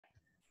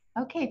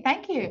Okay,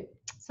 thank you.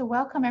 So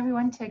welcome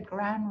everyone to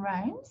Grand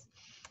Rounds,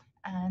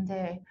 and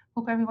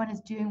hope everyone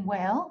is doing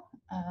well.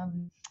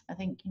 I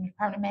think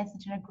Department of Medicine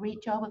is doing a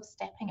great job of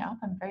stepping up.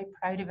 I'm very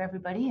proud of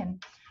everybody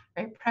and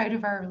very proud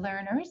of our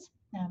learners,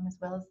 as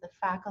well as the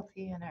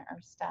faculty and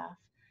our staff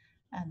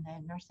and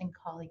the nursing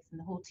colleagues and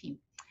the whole team.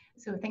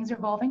 So things are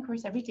evolving, of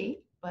course, every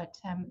day, but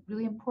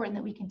really important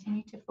that we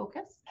continue to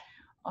focus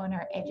on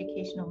our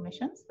educational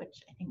missions,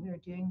 which I think we are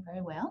doing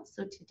very well.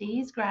 So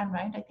today's Grand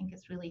Round, I think,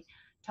 is really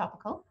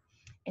topical.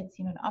 It's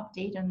an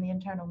update on the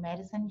internal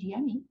medicine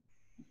GME,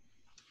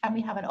 and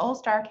we have an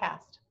all-star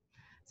cast.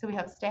 So we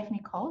have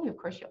Stephanie Call, who of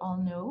course you all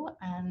know,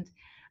 and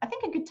I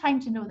think a good time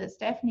to know that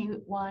Stephanie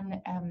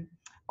won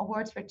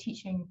awards for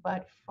teaching,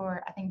 but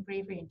for I think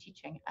bravery in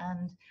teaching.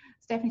 And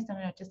Stephanie's done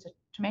just a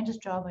tremendous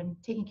job in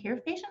taking care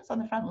of patients on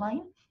the front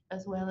line,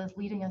 as well as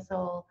leading us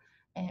all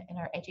in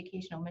our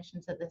educational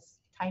missions at this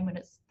time when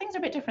things are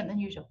a bit different than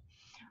usual.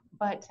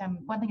 But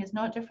one thing is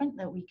not different,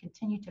 that we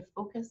continue to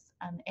focus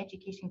and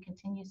education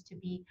continues to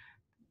be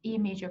a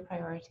major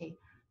priority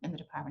in the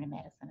Department of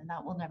Medicine, and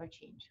that will never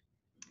change.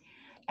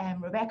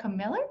 Rebecca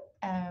Miller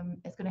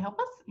is going to help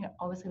us.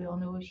 Obviously, we all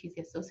know she's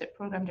the Associate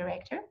Program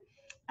Director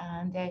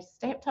and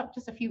stepped up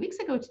just a few weeks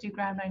ago to do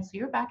Grand Round. So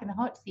you're back in the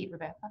hot seat,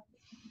 Rebecca.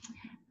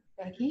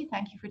 Becky,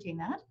 thank you for doing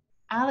that.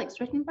 Alex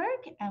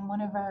Rittenberg,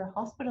 one of our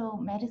hospital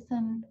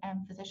medicine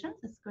physicians,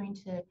 is going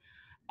to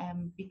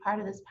be part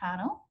of this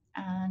panel.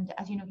 And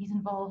as you know, he's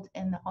involved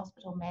in the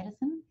hospital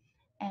medicine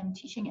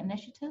teaching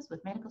initiatives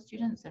with medical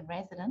students and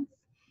residents.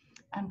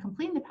 And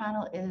completing the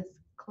panel is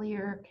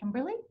Claire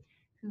Kimberly,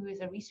 who is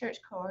a research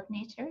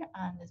coordinator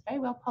and is very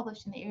well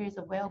published in the areas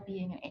of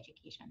well-being and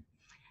education,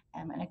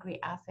 and a great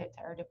asset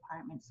to our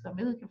department. So I'm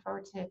really looking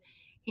forward to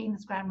hearing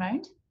this Grand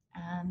Round,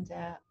 and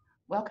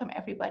welcome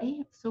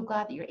everybody. So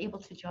glad that you're able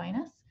to join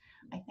us.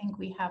 I think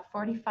we have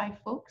 45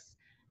 folks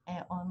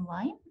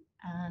online,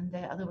 and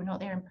although we're not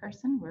there in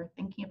person, we're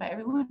thinking about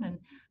everyone and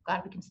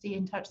glad we can stay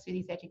in touch through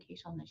these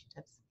educational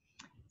initiatives.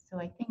 So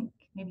I think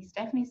maybe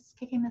Stephanie's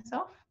kicking this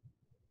off.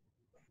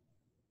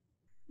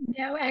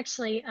 No,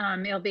 actually,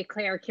 it'll be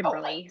Claire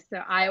Kimberly.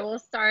 So I will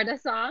start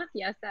us off.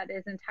 Yes, that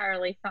is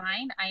entirely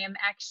fine. I am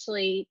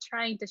actually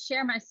trying to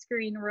share my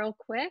screen real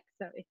quick.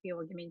 So if you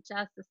will give me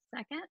just a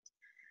second,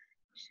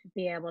 should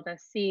be able to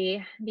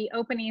see the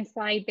opening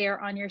slide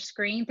there on your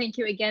screen. Thank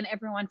you again,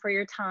 everyone, for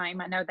your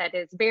time. I know that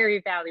is very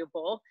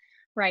valuable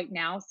right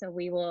now, so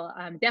we will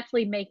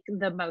definitely make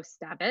the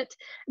most of it.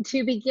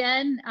 To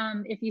begin,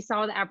 if you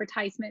saw the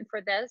advertisement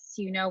for this,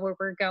 you know where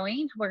we're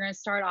going. We're going to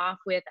start off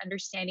with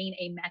understanding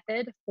a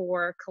method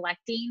for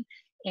collecting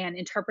and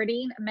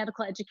interpreting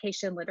medical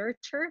education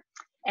literature.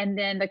 And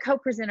then the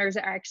co-presenters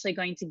are actually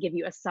going to give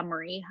you a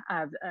summary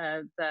of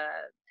the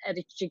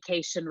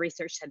education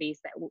research studies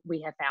that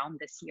we have found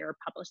this year,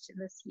 published in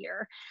this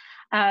year.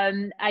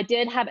 I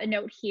did have a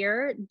note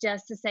here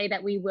just to say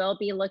that we will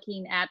be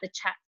looking at the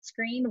chat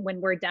screen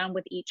when we're done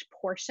with each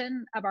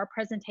portion of our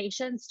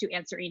presentations to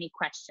answer any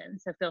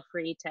questions. So feel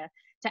free to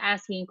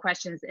ask any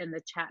questions in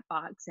the chat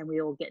box and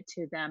we will get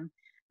to them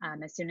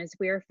as soon as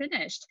we are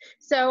finished.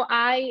 So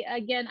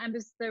I'm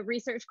just the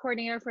research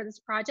coordinator for this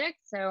project.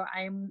 So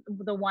I'm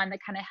the one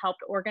that kind of helped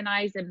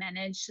organize and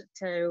manage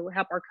to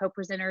help our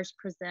co-presenters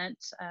present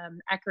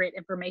accurate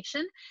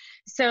information.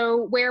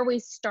 So where we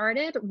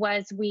started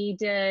was we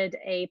did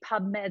a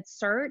PubMed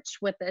search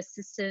with the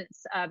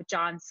assistance of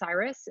John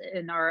Cyrus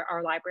in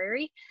our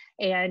library.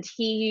 And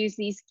he used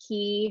these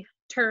key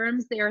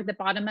terms there at the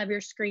bottom of your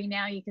screen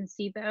now, you can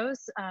see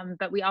those,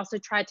 but we also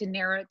tried to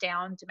narrow it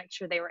down to make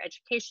sure they were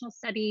educational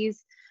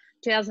studies,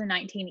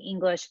 2019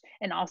 English,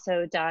 and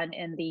also done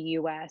in the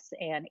US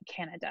and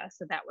Canada.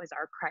 So that was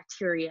our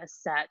criteria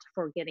set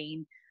for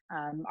getting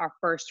our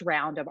first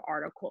round of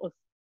articles.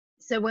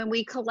 So when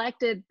we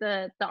collected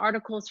the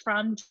articles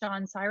from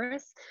John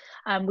Cyrus,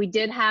 we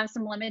did have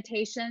some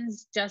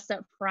limitations just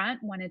up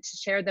front, wanted to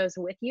share those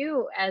with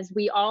you. As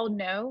we all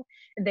know,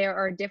 there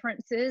are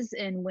differences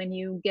in when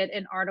you get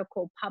an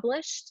article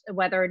published,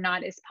 whether or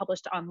not it's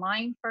published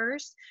online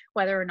first,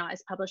 whether or not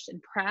it's published in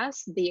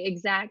press, the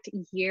exact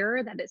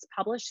year that it's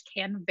published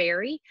can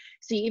vary.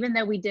 So even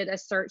though we did a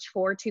search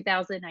for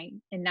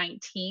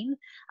 2019,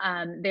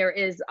 there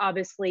is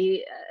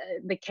obviously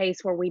the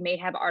case where we may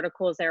have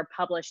articles that are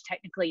published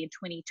technically in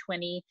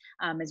 2020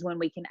 is when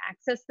we can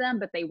access them,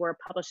 but they were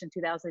published in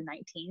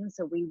 2019.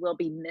 So we will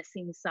be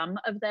missing some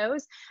of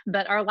those.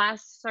 But our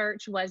last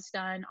search was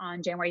done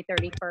on January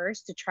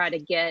 31st to try to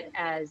get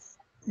as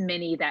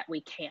many that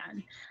we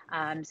can.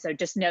 So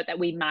just note that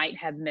we might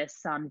have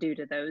missed some due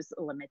to those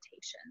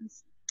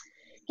limitations.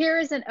 Here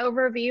is an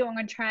overview. I'm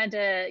going to try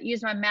to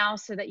use my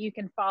mouse so that you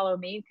can follow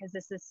me because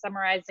this is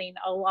summarizing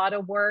a lot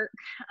of work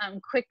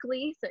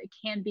quickly, so it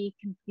can be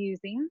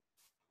confusing.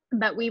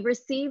 But we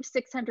received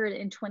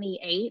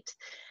 628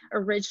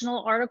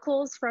 original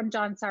articles from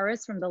John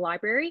Cyrus from the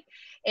library,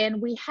 and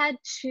we had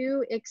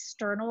 2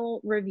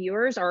 external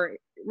reviewers, or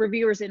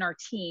reviewers in our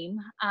team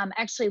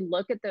actually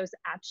look at those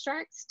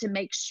abstracts to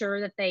make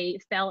sure that they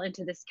fell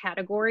into this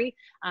category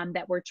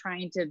that we're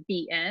trying to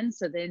be in.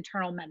 So the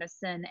internal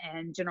medicine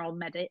and general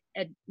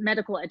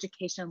medical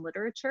education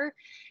literature.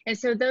 And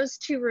so those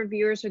two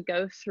reviewers would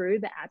go through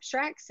the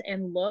abstracts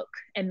and look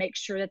and make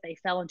sure that they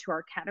fell into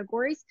our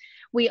categories.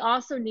 We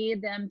also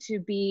need them to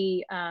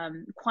be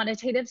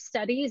quantitative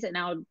studies, and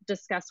I'll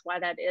discuss why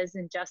that is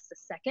in just a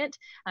second.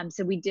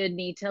 So we did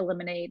need to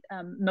eliminate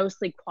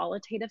mostly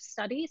qualitative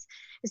studies.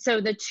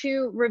 So the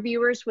two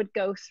reviewers would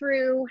go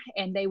through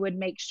and they would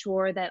make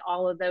sure that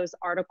all of those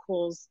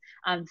articles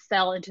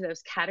fell into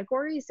those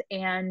categories.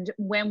 And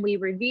when we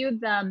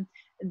reviewed them,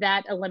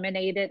 that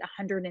eliminated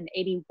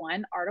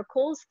 181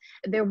 articles.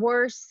 There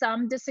were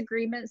some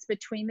disagreements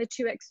between the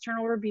two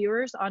external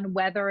reviewers on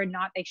whether or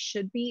not they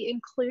should be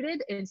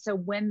included. And so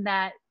when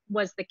that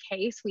was the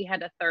case, we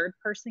had a third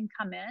person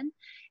come in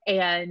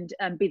and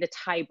be the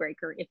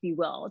tiebreaker, if you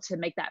will, to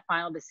make that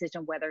final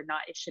decision whether or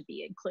not it should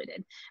be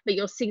included. But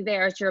you'll see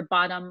there at your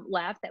bottom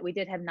left that we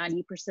did have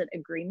 90%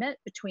 agreement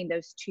between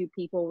those two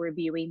people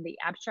reviewing the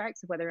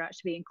abstracts of whether or not it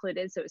should be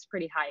included. So it's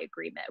pretty high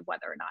agreement of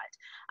whether or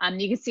not.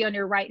 You can see on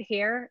your right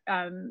here,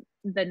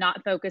 the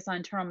not focus on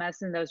internal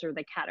medicine, those are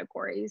the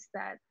categories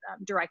that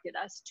directed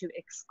us to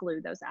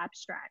exclude those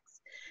abstracts.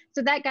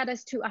 So that got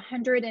us to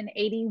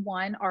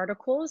 181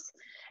 articles,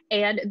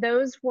 and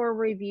those were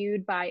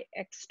reviewed by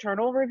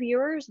external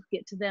reviewers. We'll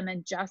get to them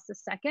in just a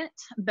second,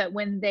 but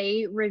when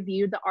they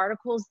reviewed the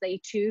articles,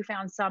 they too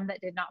found some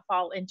that did not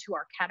fall into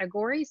our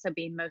category, so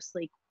being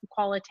mostly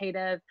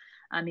qualitative.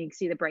 You can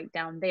see the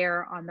breakdown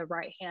there on the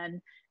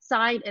right-hand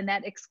side, and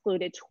that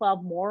excluded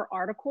 12 more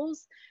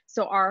articles.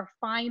 So our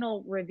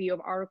final review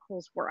of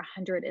articles were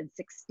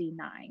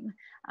 169.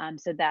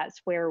 So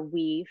that's where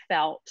we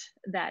felt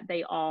that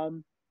they all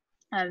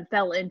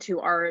fell into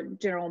our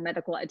general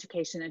medical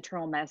education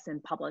internal medicine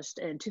published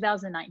in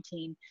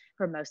 2019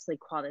 for mostly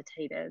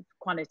quantitative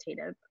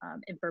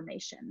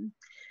information.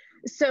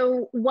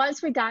 So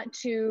once we got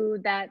to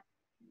that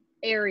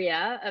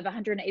area of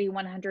 181,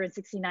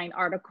 169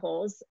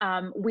 articles,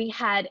 we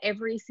had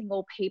every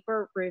single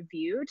paper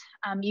reviewed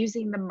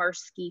using the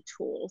Mirsky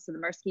tool. So the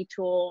Mirsky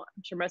tool,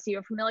 I'm sure most of you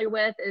are familiar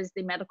with, is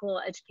the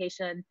medical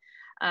education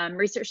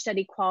research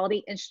study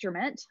quality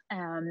instrument.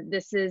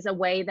 This is a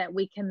way that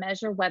we can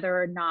measure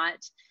whether or not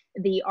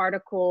the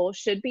article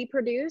should be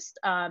produced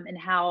and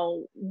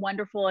how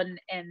wonderful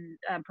and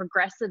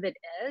progressive it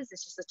is.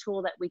 It's just a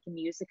tool that we can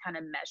use to kind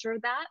of measure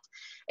that.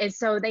 And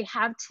so they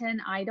have 10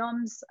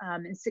 items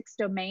in 6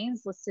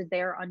 domains listed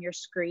there on your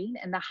screen,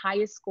 and the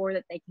highest score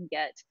that they can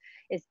get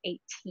is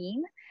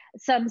 18.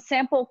 Some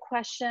sample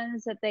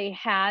questions that they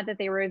had that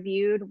they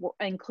reviewed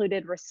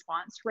included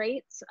response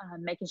rates,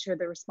 making sure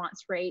the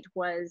response rate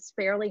was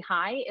fairly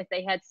high. If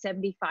they had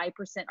 75%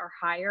 or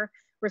higher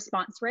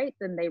response rate,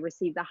 then they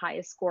received the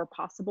highest score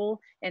possible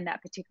in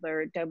that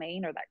particular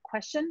domain or that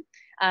question.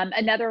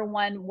 Another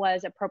one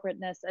was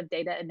appropriateness of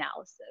data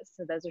analysis.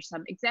 So those are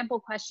some example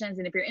questions.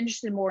 And if you're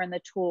interested more in the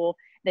tool,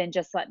 then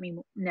just let me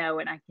know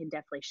and I can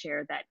definitely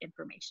share that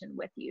information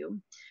with you.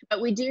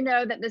 But we do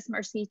know that this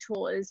Mirsky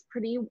tool is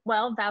pretty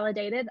well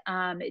validated.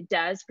 It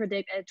does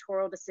predict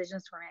editorial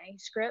decisions for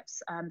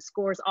manuscripts.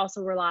 Scores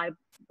also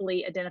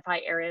reliably identify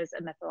areas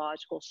of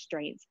methodological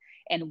strengths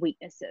and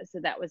weaknesses. So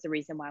that was the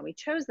reason why we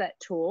chose that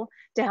tool,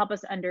 to help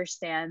us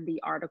understand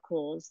the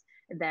articles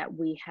that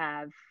we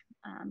have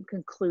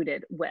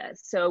concluded with.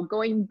 So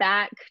going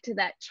back to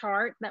that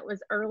chart that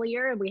was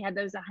earlier, we had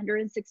those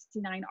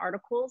 169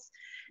 articles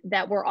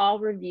that were all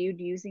reviewed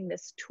using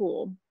this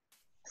tool.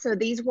 So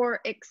these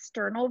were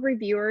external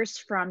reviewers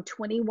from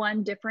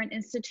 21 different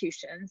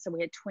institutions. So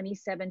we had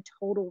 27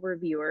 total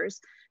reviewers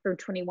from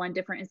 21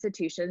 different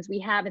institutions. We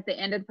have at the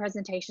end of the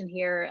presentation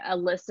here a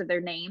list of their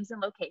names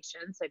and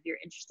locations. So if you're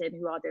interested in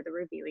who all did the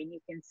reviewing,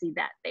 you can see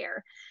that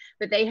there.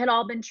 But they had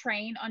all been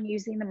trained on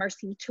using the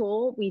Mirsky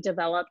tool. We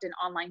developed an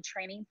online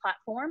training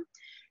platform.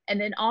 And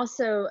then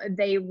also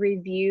they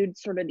reviewed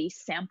sort of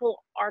these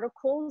sample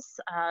articles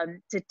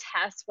to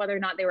test whether or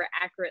not they were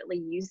accurately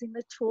using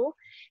the tool.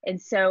 And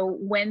so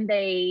when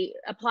they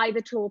applied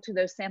the tool to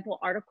those sample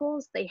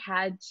articles, they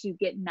had to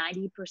get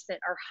 90%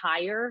 or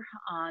higher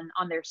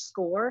on their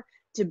score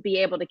to be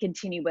able to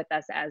continue with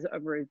us as a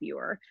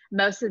reviewer.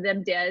 Most of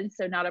them did,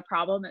 so not a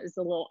problem. It was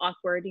a little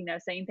awkward, you know,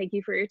 saying thank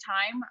you for your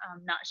time.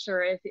 I'm not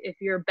sure if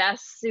you're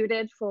best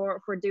suited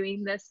for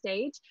doing this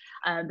stage,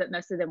 but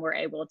most of them were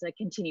able to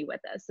continue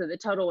with us. So the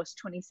total was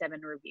 27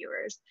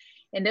 reviewers.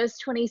 And those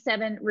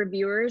 27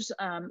 reviewers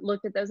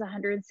looked at those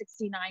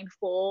 169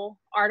 full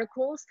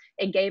articles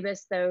and gave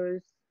us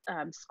those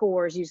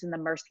scores using the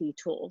Mirsky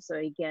tool. So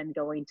again,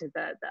 going to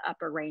the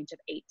upper range of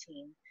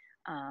 18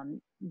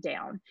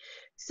 down.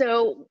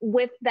 So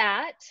with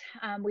that,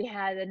 we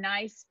had a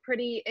nice,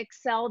 pretty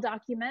Excel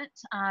document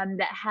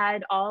that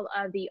had all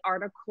of the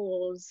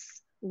articles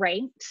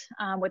ranked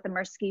with the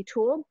Mirsky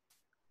tool.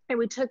 And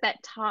we took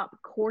that top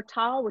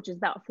quartile, which is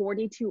about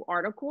 42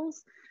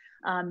 articles,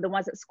 the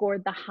ones that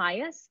scored the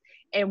highest.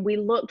 And we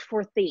looked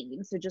for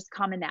themes, so just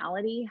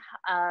commonality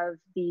of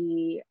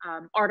the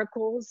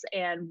articles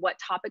and what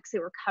topics they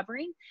were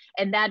covering.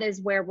 And that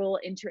is where we'll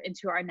enter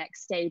into our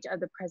next stage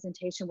of the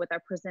presentation with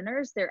our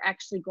presenters. They're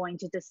actually going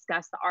to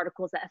discuss the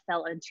articles that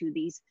fell into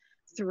these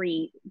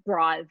 3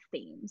 broad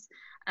themes.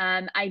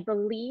 I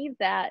believe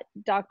that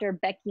Dr.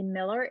 Becky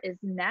Miller is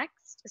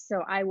next,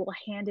 so I will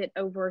hand it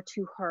over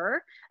to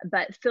her,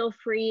 but feel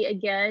free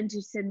again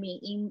to send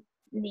me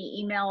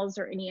any emails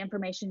or any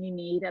information you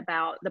need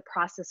about the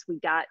process we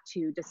got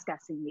to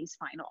discussing these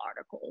final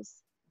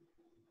articles.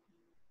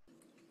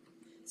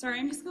 Sorry,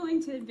 I'm just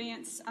going to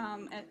advance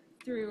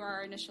through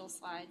our initial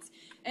slides.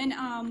 And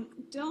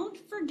don't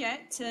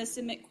forget to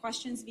submit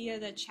questions via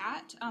the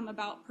chat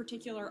about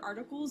particular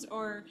articles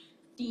or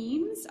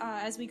themes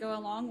as we go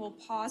along. We'll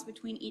pause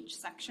between each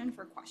section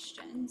for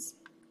questions.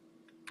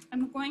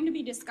 I'm going to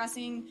be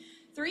discussing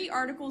 3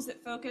 articles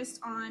that focused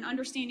on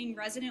understanding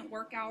resident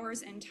work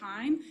hours and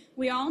time.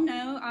 We all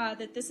know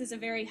that this is a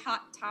very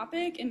hot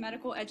topic in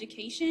medical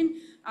education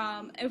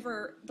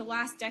over the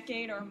last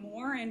decade or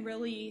more, and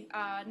really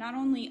not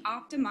only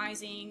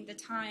optimizing the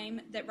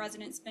time that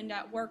residents spend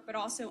at work, but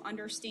also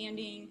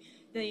understanding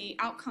the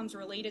outcomes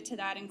related to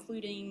that,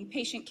 including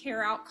patient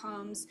care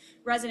outcomes,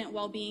 resident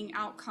well-being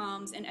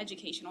outcomes, and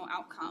educational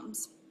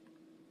outcomes.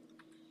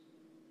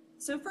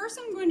 So first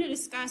I'm going to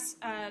discuss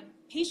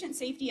patient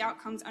safety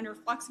outcomes under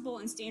flexible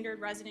and standard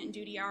resident and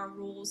duty hour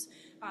rules.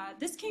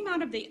 This came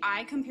out of the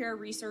iCompare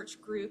research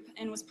group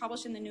and was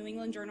published in the New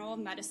England Journal of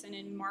Medicine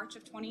in March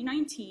of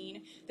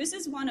 2019. This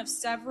is one of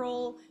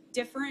several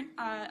different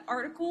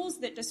articles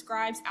that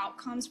describes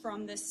outcomes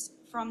from the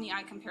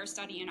iCompare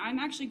study, and I'm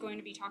actually going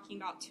to be talking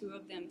about 2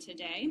 of them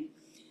today.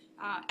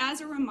 As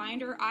a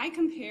reminder,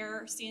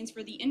 iCompare stands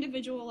for the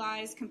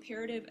Individualized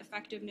Comparative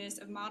Effectiveness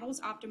of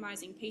Models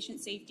Optimizing Patient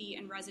Safety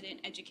and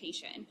Resident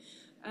Education.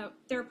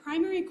 Their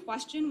primary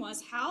question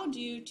was, how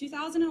do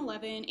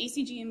 2011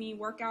 ACGME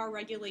work hour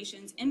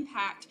regulations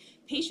impact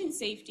patient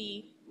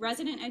safety,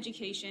 resident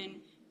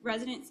education,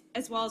 residents,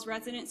 as well as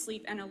resident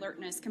sleep and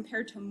alertness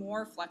compared to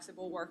more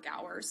flexible work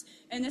hours?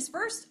 In this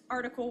first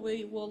article,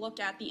 we will look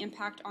at the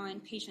impact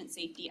on patient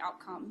safety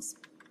outcomes.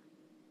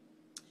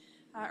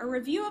 A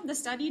review of the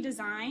study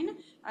design.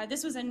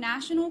 This was a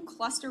national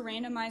cluster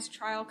randomized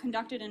trial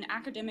conducted in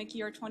academic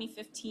year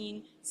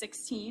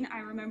 2015-16. I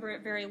remember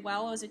it very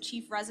well. I was a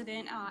chief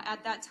resident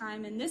at that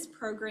time in this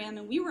program,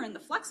 and we were in the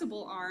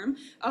flexible arm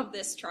of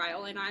this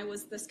trial, and I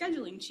was the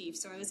scheduling chief,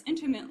 so I was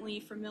intimately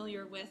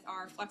familiar with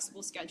our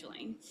flexible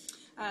scheduling.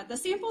 The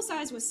sample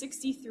size was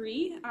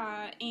 63,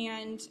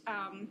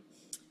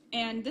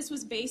 and this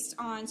was based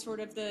on sort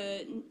of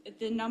the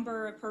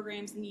number of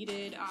programs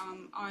needed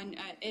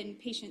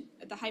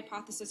the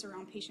hypothesis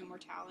around patient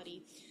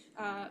mortality.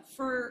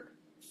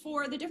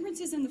 For the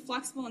differences in the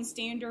flexible and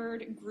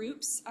standard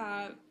groups,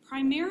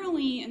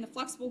 primarily in the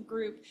flexible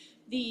group,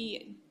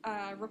 the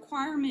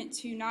requirement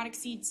to not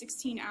exceed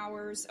 16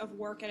 hours of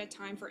work at a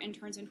time for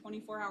interns and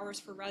 24 hours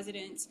for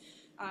residents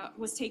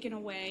was taken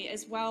away,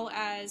 as well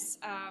as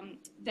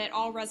that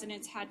all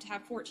residents had to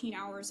have 14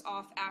 hours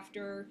off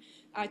after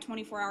a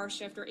 24-hour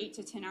shift or 8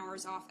 to 10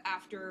 hours off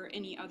after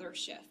any other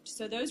shift.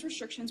 So those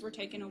restrictions were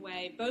taken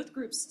away. Both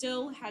groups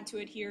still had to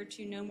adhere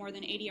to no more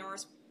than 80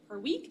 hours per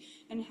week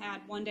and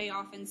had 1 day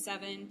off in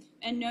 7,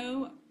 and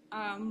no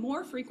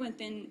more frequent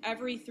than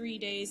every 3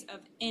 days of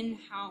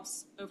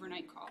in-house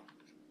overnight call.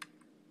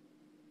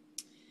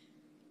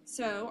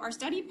 So our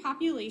study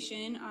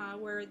population,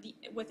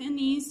 within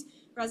these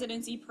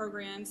residency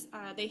programs,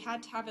 they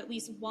had to have at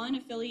least one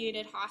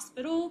affiliated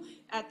hospital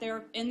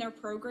in their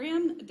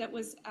program that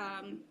was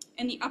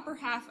in the upper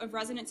half of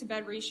resident to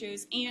bed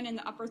ratios and in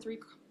the upper 3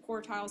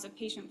 quartiles of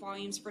patient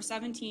volumes for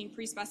 17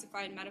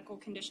 pre-specified medical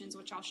conditions,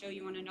 which I'll show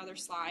you on another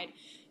slide.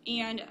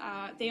 And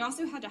they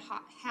also had to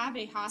have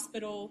a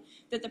hospital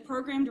that the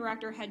program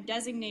director had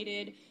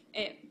designated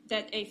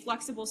that a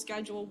flexible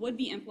schedule would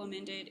be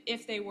implemented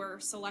if they were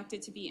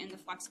selected to be in the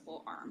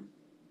flexible arm.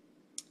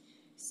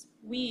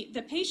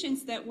 The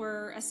patients that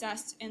were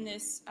assessed in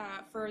this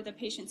for the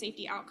patient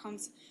safety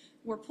outcomes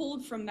were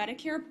pulled from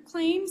Medicare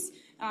claims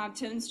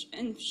to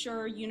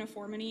ensure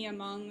uniformity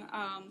among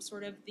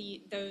sort of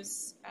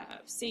those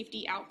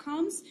safety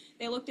outcomes.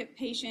 They looked at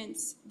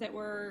patients that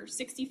were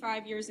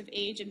 65 years of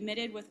age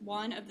admitted with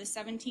one of the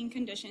 17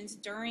 conditions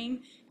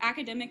during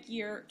academic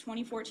year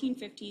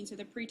 2014-15, so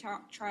the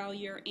pre-trial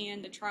year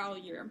and the trial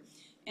year.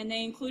 And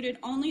they included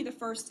only the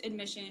first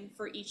admission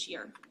for each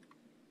year.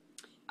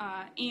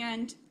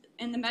 And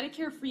in the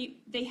Medicare fee,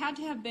 they had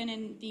to have been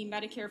in the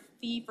Medicare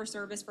fee for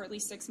service for at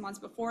least 6 months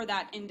before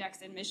that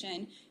index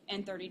admission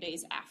and 30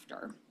 days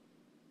after.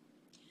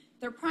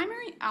 Their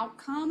primary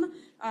outcome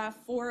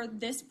for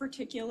this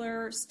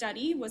particular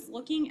study was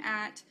looking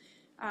at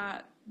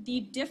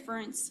the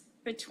difference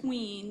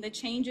between the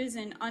changes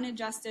in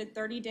unadjusted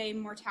 30-day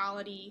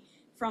mortality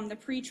from the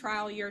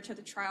pre-trial year to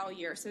the trial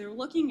year. So they're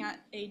looking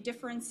at a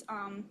difference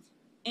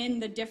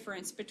in the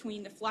difference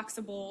between the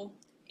flexible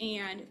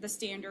and the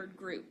standard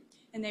group.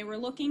 and they were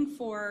looking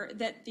for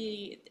that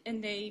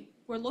they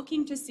were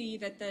looking to see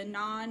that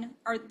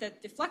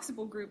the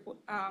flexible group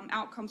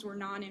outcomes were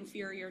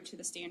non-inferior to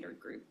the standard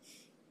group.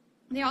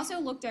 They also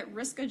looked at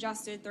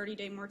risk-adjusted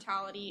 30-day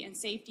mortality and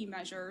safety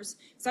measures,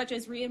 such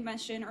as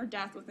readmission or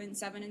death within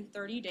 7 and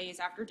 30 days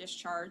after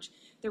discharge,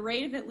 the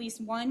rate of at least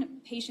one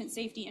patient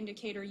safety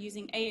indicator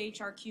using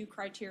AHRQ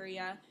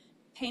criteria,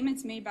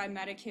 payments made by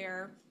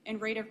Medicare,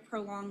 and rate of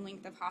prolonged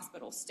length of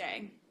hospital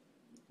stay.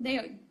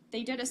 They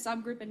did a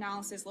subgroup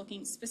analysis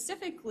looking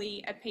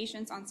specifically at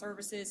patients on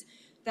services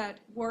that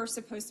were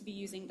supposed to be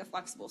using the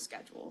flexible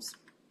schedules.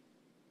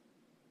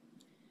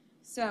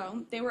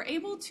 So they were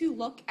able to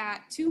look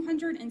at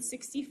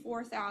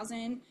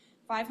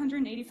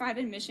 264,585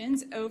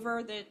 admissions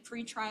over the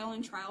pre-trial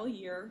and trial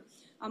year.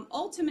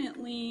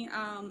 Ultimately,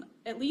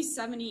 at least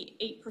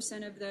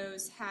 78% of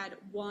those had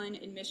one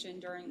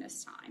admission during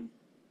this time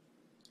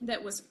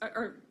that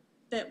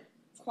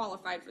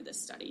qualified for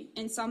this study,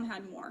 and some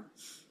had more.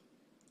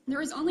 There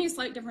was only a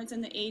slight difference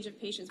in the age of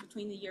patients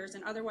between the years,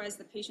 and otherwise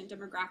the patient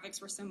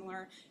demographics were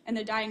similar, and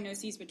the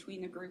diagnoses between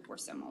the group were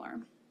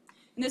similar.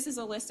 And this is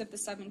a list of the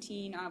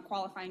 17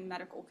 qualifying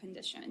medical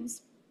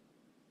conditions.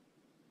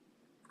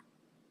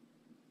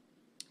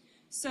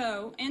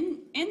 So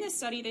in this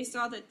study, they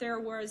saw that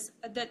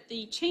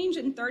the change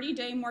in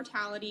 30-day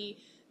mortality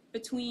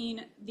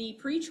between the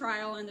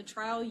pre-trial and the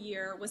trial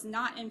year was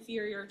not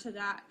inferior to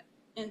that,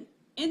 in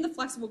the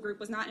flexible group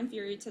was not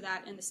inferior to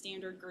that in the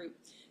standard group.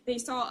 They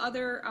saw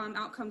other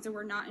outcomes that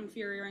were not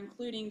inferior,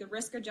 including the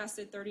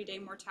risk-adjusted 30-day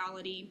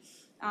mortality,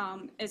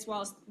 as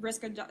well as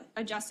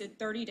risk-adjusted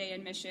 30-day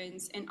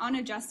admissions, and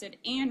unadjusted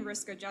and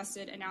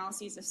risk-adjusted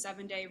analyses of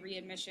 7-day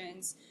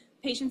readmissions,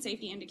 patient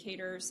safety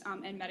indicators,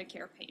 and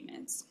Medicare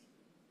payments.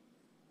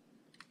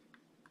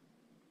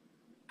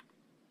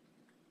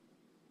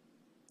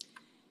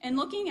 And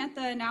looking at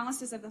the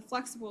analysis of the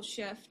flexible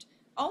shift,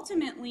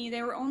 ultimately,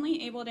 they were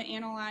only able to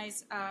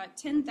analyze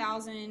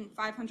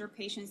 10,500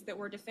 patients that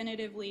were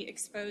definitively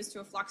exposed to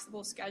a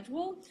flexible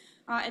schedule.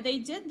 They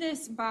did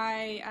this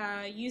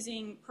by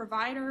using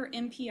provider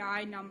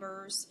MPI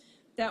numbers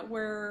that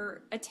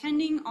were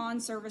attending on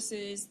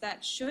services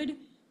that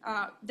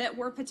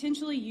were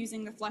potentially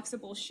using the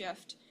flexible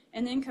shift,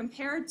 and then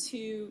compared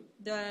to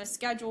the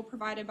schedule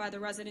provided by the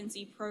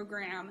residency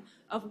program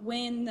of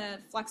when the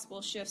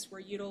flexible shifts were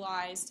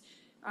utilized.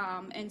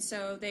 And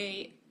so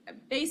they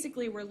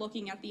basically we're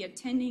looking at the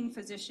attending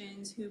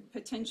physicians who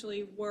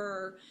potentially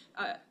were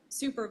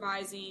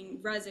supervising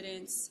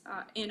residents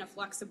in a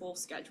flexible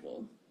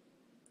schedule.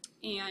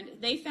 And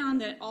they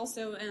found that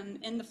also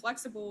in the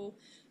flexible,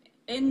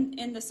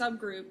 in the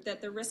subgroup,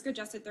 that the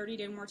risk-adjusted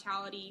 30-day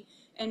mortality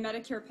and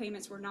Medicare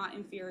payments were not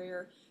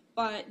inferior,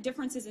 but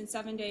differences in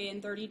 7-day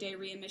and 30-day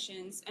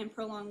readmissions and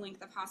prolonged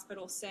length of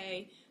hospital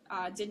stay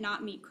did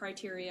not meet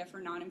criteria for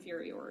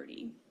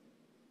non-inferiority.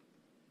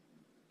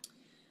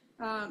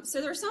 So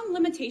there are some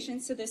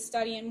limitations to this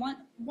study, and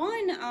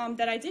one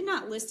that I did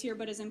not list here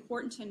but is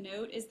important to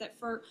note is that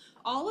for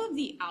all of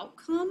the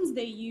outcomes,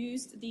 they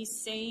used the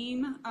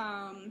same,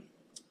 let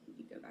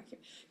me go back here,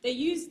 they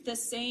used the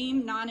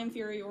same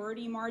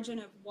non-inferiority margin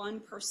of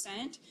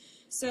 1%.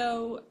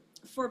 So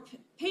for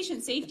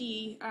patient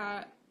safety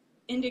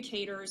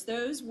indicators,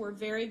 those were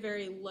very,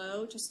 very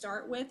low to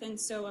start with, and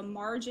so a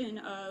margin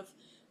of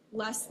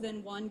less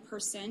than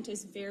 1%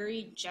 is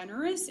very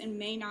generous and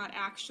may not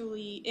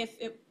actually,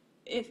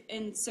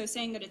 and so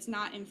saying that it's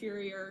not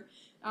inferior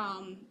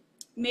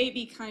may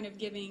be kind of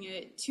giving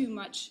it too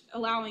much,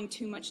 allowing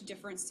too much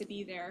difference to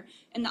be there.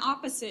 And the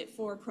opposite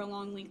for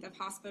prolonged length of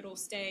hospital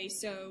stay,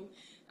 so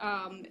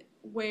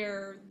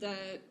where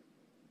the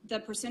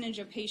percentage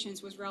of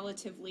patients was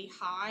relatively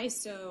high,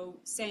 so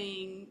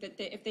saying that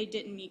if they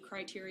didn't meet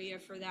criteria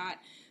for that,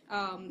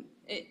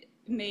 it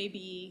may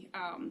be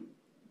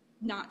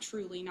not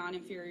truly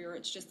non-inferior,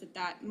 it's just that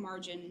that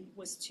margin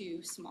was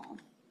too small.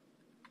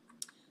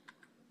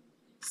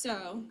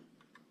 So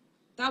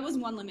that was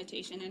one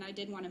limitation, and I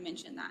did want to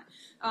mention that.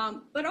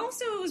 But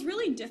also, it was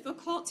really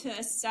difficult to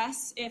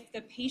assess if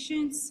the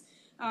patients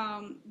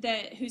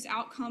whose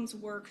outcomes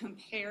were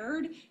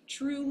compared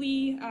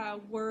truly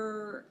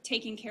were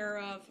taken care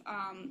of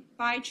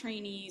by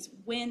trainees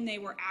when they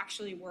were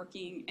actually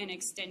working an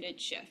extended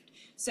shift.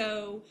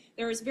 So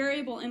there was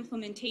variable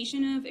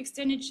implementation of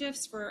extended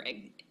shifts. For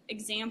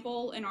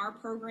example, in our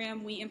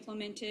program, we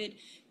implemented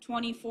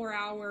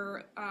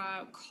 24-hour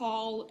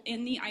call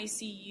in the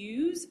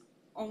ICUs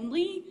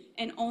only,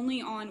 and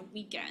only on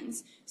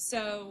weekends.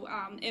 So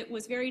it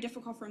was very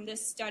difficult from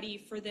this study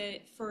for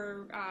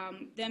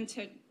them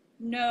to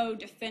know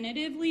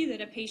definitively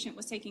that a patient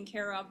was taken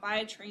care of by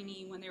a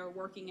trainee when they were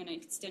working an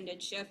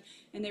extended shift,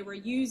 and they were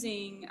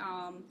using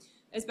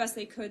as best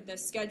they could the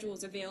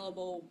schedules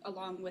available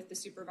along with the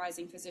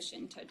supervising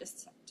physician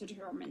to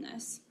determine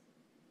this.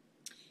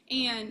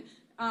 And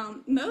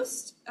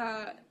most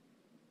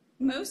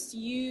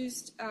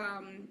used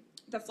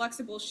the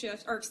flexible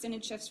shifts or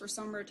extended shifts for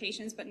some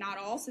rotations, but not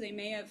all. So they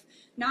may have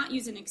not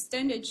used an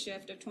extended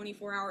shift of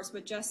 24 hours,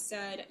 but just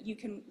said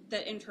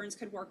that interns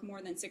could work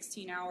more than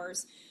 16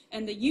 hours.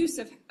 And the use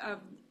of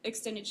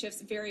extended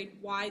shifts varied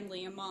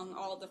widely among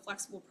all of the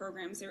flexible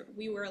programs.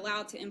 We were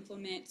allowed to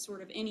implement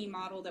sort of any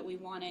model that we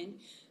wanted,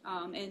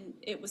 and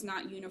it was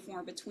not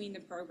uniform between the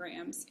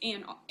programs.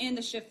 And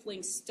the shift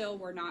lengths still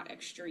were not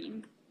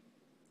extreme.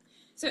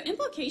 So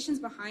implications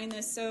behind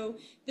this. So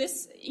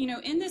this,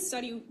 in this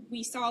study,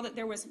 we saw that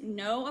there was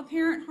no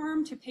apparent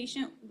harm to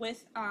patients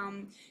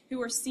who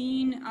were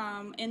seen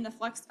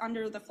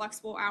under the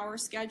flexible hour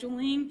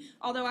scheduling.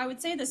 Although I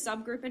would say the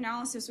subgroup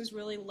analysis was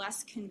really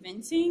less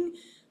convincing.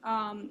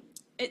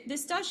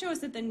 This does show us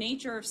that the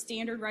nature of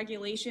standard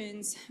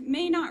regulations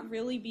may not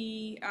really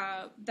be,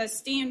 the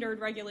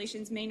standard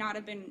regulations may not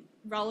have been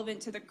relevant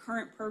to the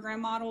current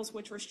program models,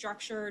 which were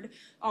structured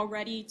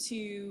already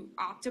to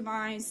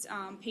optimize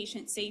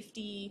patient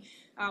safety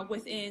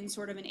within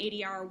sort of an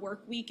 80-hour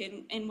work week.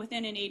 And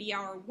within an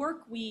 80-hour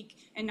work week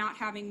and not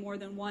having more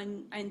than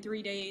 1 and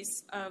 3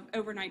 days of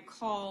overnight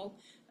call,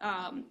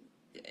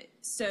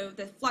 so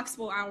the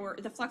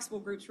flexible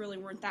groups really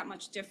weren't that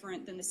much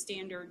different than the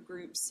standard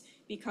groups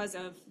because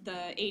of the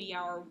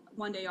 80-hour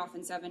 1 day off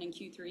and 7 and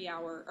Q3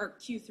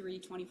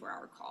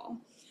 24-hour call.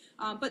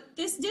 But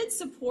this did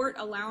support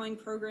allowing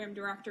program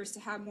directors to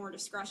have more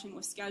discretion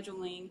with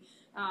scheduling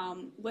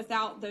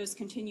without those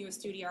continuous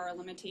duty hour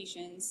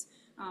limitations,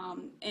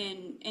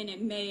 and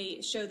it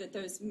may show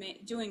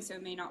that doing so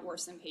may not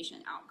worsen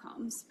patient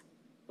outcomes,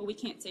 but we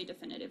can't say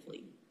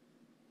definitively.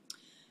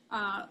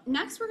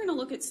 Next, we're going to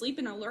look at sleep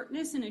and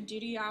alertness in a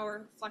duty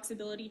hour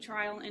flexibility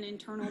trial in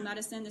internal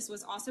medicine. This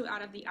was also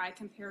out of the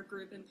iCompare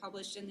group and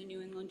published in the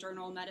New England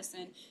Journal of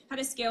Medicine. Had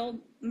a scale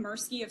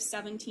Mirsky of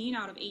 17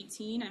 out of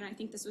 18, and I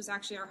think this was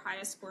actually our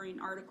highest scoring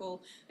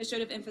article. I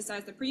should have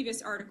emphasized the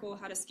previous article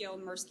had a scale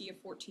Mirsky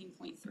of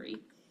 14.3.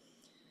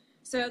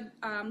 So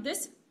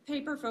this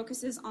paper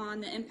focuses on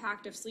the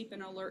impact of sleep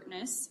and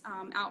alertness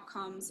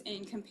outcomes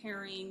in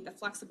comparing the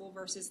flexible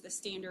versus the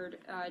standard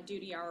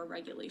duty hour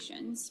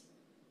regulations.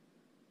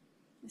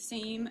 The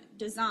same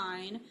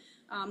design.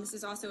 This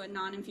is also a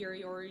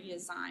non-inferiority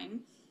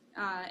design.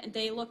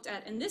 They looked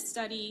at, in this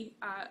study,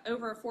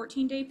 over a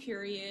 14-day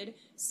period,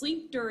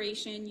 sleep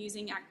duration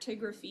using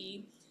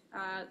actigraphy,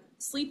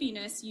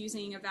 sleepiness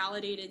using a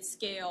validated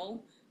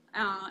scale,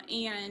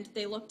 and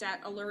they looked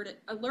at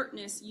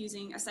alertness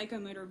using a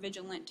psychomotor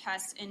vigilant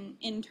test in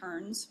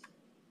interns.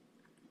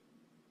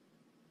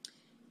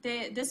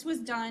 This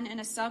was done in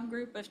a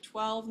subgroup of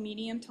 12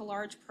 medium to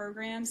large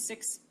programs,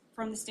 6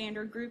 from the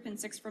standard group and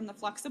 6 from the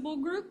flexible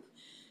group.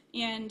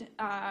 And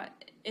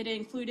it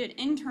included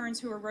interns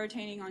who were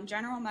rotating on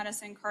general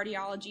medicine,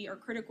 cardiology, or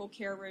critical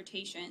care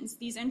rotations.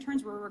 These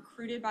interns were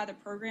recruited by the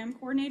program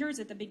coordinators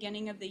at the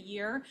beginning of the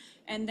year,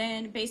 and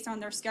then based on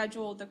their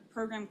schedule, the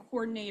program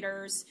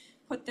coordinators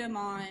put them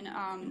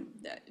on,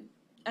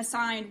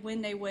 assigned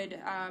when they would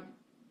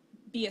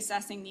be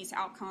assessing these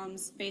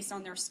outcomes based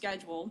on their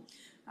schedule.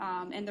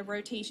 And the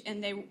rotation,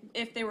 and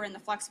if they were in the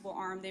flexible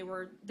arm,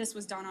 this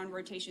was done on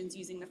rotations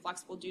using the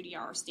flexible duty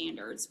hour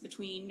standards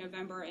between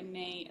November and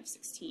May of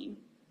 16.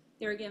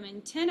 They were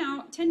given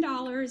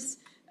 $10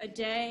 a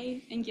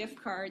day in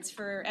gift cards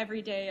for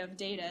every day of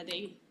data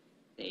they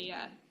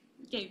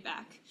gave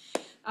back.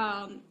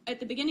 At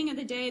the beginning of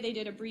the day, they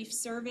did a brief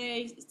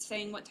survey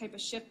saying what type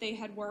of shift they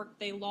had worked.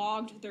 They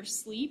logged their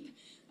sleep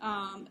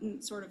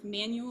sort of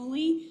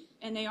manually,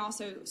 and they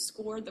also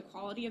scored the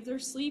quality of their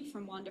sleep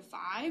from 1 to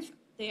 5.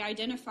 They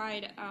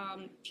identified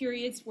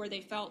periods where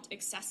they felt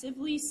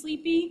excessively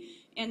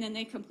sleepy, and then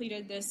they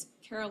completed this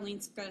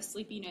Karolinska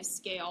sleepiness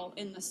scale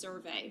in the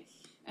survey.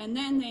 And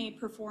then they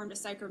performed a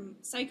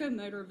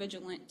psychomotor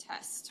vigilant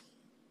test,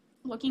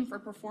 looking for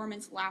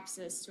performance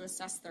lapses to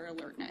assess their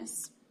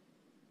alertness.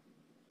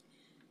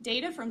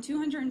 Data from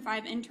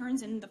 205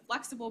 interns in the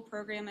flexible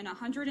program and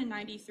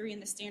 193 in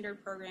the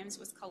standard programs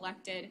was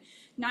collected.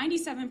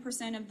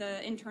 97% of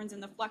the interns in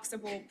the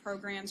flexible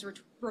programs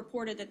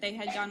reported that they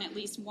had done at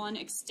least one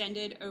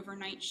extended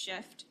overnight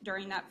shift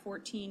during that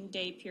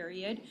 14-day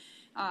period.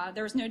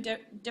 There was no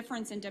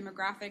difference in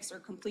demographics or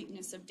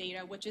completeness of data,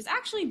 which is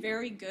actually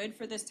very good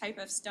for this type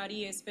of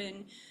study. It's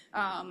been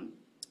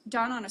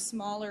done on a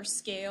smaller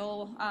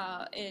scale,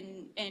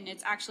 and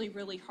it's actually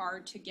really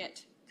hard to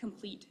get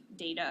complete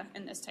data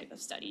in this type of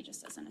study,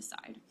 just as an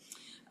aside.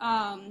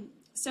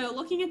 So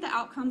looking at the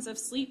outcomes of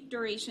sleep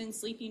duration,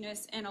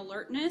 sleepiness, and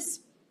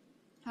alertness,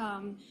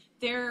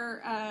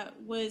 there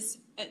was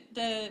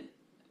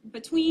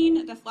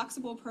between the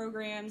flexible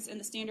programs and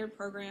the standard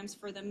programs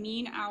for the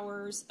mean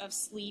hours of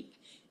sleep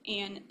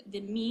and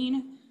the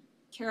mean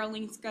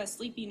Karolinska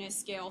sleepiness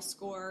scale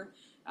score,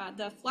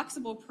 the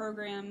flexible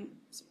programs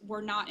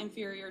were not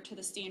inferior to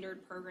the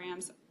standard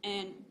programs,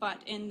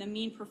 but in the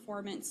mean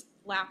performance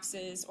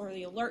lapses or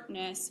the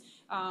alertness,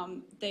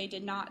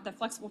 the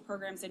flexible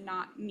programs did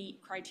not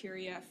meet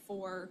criteria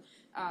for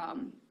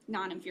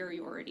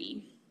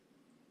non-inferiority.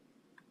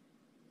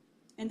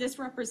 And this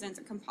represents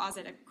a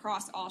composite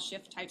across all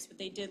shift types, but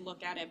they did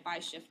look at it by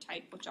shift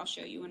type, which I'll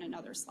show you in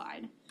another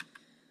slide.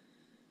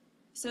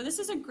 So this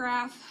is a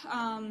graph.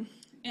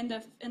 In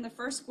the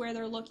first square,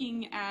 they're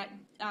looking at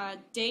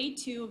day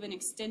 2 of an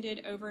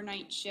extended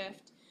overnight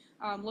shift,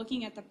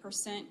 looking at the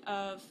percent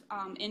of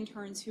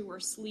interns who were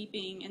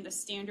sleeping in the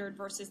standard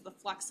versus the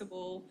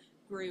flexible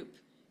group.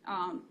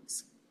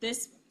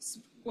 This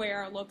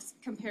square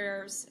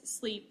compares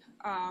sleep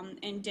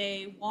in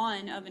day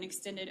 1 of an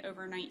extended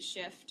overnight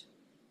shift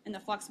in the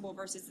flexible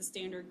versus the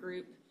standard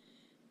group.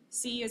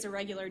 C is a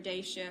regular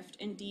day shift,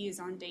 and D is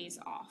on days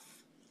off.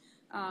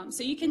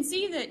 So you can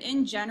see that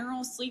in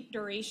general, sleep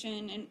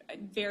duration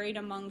varied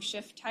among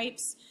shift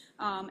types,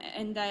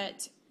 and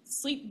that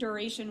sleep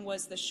duration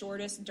was the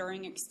shortest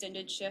during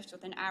extended shifts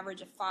with an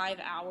average of 5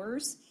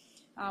 hours.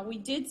 We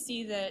did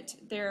see that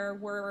there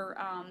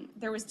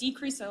was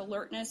decreased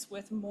alertness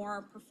with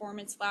more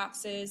performance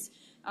lapses.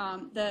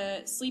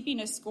 The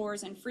sleepiness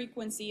scores and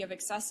frequency of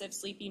excessive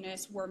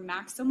sleepiness were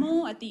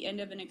maximal at the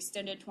end of an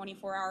extended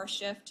 24-hour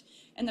shift,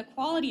 and the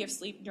quality of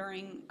sleep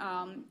during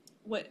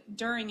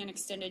an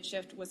extended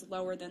shift was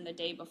lower than the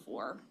day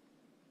before.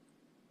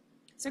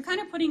 So kind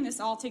of putting this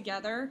all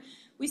together,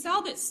 we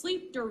saw that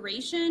sleep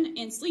duration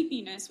and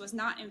sleepiness was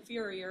not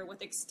inferior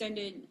with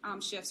extended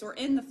shifts, or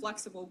in the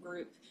flexible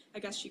group, I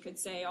guess you could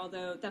say,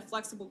 although the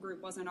flexible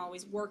group wasn't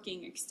always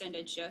working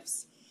extended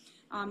shifts.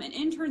 And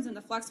interns in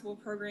the flexible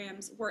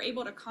programs were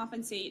able to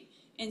compensate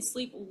in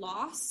sleep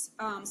loss,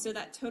 so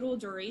that total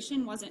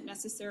duration wasn't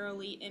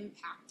necessarily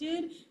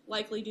impacted,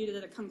 likely due to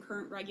the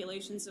concurrent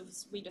regulations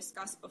as we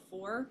discussed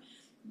before.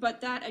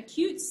 But that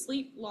acute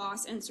sleep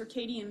loss and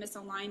circadian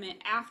misalignment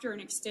after an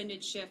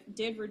extended shift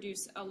did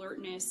reduce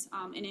alertness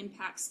and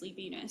impact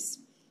sleepiness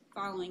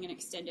following an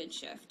extended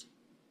shift.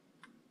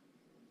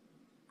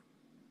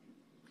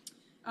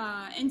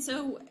 And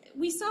so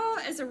we saw,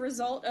 as a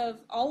result of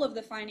all of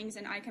the findings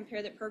in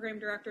iCompare, that program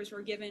directors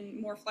were given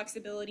more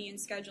flexibility in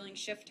scheduling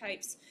shift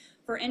types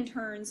for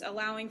interns,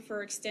 allowing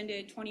for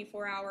extended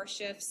 24-hour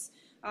shifts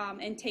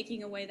and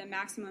taking away the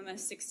maximum of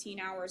 16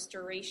 hours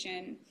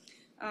duration.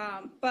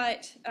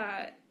 But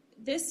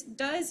this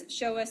does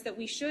show us that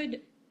we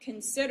should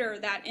consider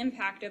that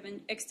impact of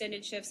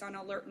extended shifts on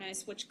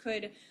alertness, which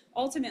could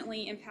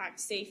ultimately impact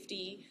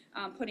safety,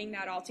 putting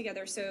that all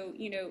together. So,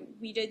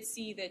 we did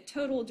see that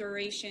total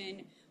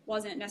duration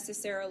wasn't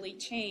necessarily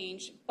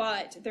changed,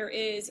 but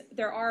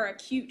there are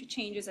acute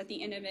changes at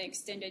the end of an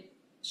extended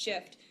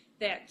shift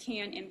that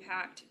can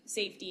impact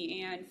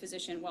safety and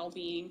physician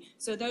well-being.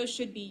 So those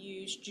should be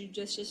used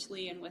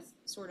judiciously and with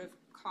sort of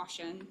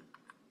caution.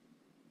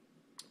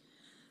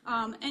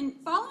 And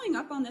following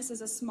up on this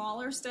is a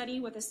smaller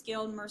study with a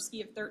scaled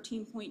Mirsky of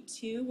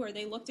 13.2, where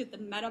they looked at the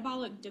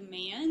metabolic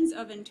demands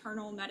of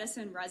internal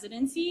medicine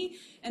residency,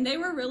 and they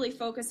were really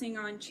focusing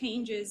on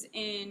changes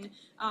in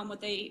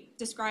what they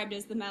described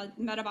as the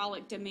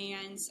metabolic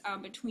demands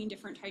between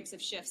different types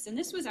of shifts. And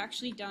this was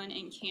actually done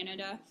in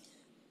Canada.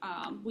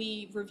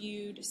 We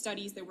reviewed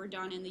studies that were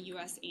done in the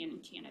US and in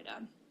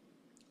Canada.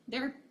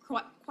 Their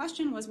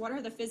question was, what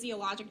are the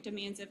physiologic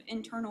demands of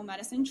internal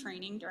medicine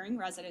training during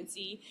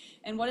residency,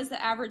 and what is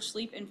the average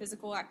sleep and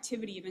physical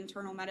activity of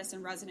internal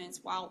medicine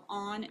residents while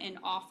on and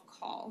off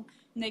call?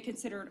 And they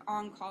considered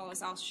on call,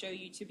 as I'll show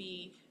you, to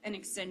be an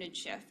extended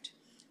shift.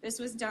 This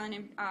was done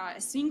in a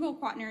single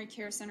quaternary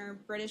care center,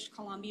 British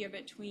Columbia,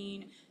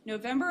 between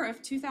November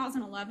of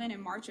 2011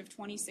 and March of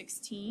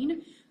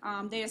 2016.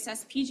 They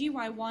assessed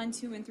PGY1,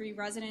 2, and 3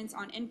 residents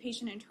on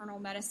inpatient internal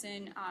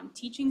medicine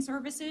teaching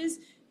services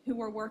who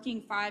were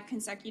working 5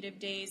 consecutive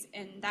days,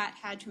 and that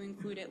had to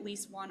include at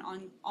least one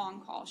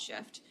on-call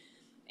shift.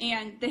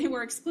 And they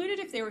were excluded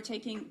if they were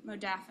taking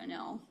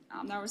modafinil.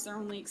 That was their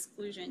only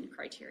exclusion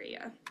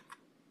criteria.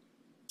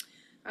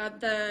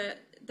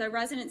 The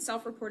residents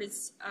self-reported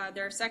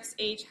their sex,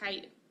 age,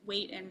 height,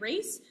 weight, and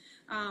race.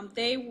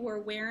 They were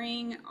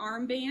wearing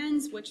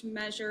armbands, which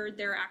measured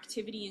their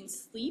activity and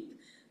sleep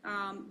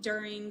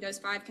during those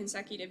 5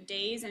 consecutive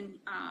days. And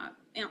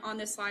on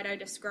this slide, I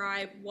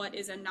describe what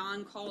is a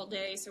non-call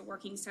day, so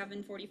working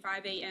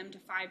 7:45 a.m. to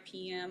 5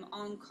 p.m.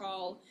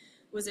 On-call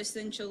was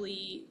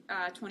essentially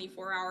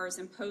 24 hours,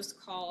 and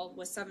post-call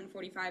was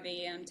 7:45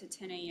 a.m. to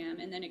 10 a.m.,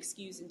 and then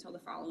excused until the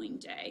following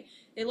day.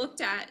 They looked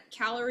at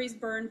calories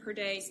burned per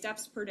day,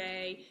 steps per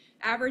day,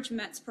 average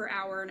METs per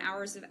hour, and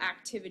hours of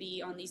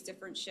activity on these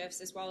different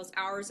shifts, as well as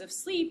hours of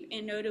sleep,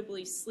 and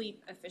notably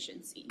sleep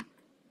efficiency.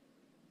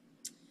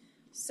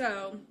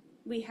 So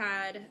we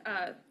had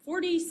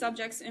 40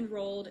 subjects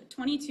enrolled,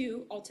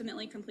 22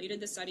 ultimately completed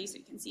the study, so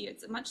you can see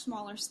it's a much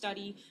smaller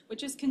study,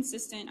 which is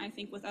consistent, I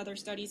think, with other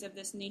studies of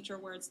this nature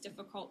where it's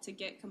difficult to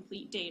get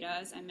complete data,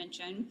 as I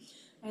mentioned.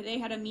 They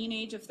had a mean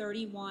age of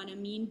 31, a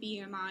mean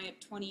BMI of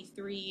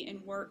 23,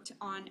 and worked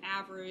on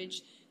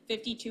average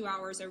 52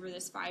 hours over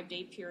this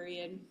 5-day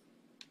period.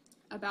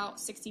 About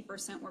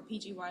 60% were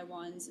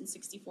PGY1s and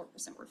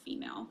 64% were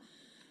female.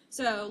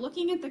 So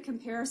looking at the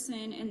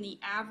comparison and the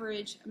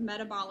average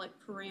metabolic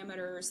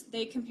parameters,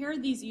 they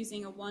compared these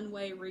using a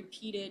one-way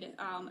repeated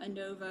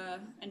ANOVA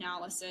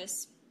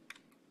analysis.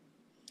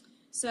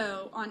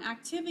 So on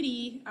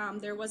activity,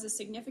 there was a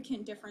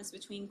significant difference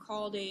between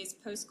call days,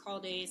 post-call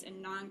days,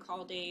 and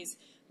non-call days,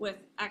 with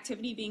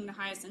activity being the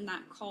highest in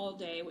that call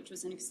day, which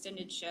was an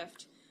extended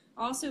shift.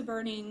 Also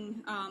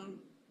burning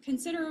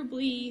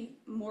considerably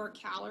more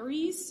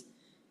calories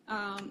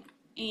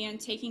and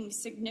taking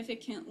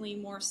significantly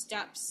more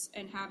steps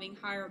and having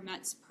higher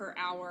METs per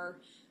hour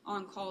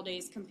on call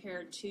days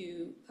compared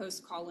to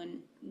post-call and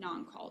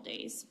non-call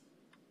days.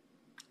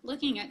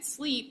 Looking at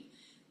sleep,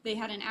 they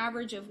had an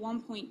average of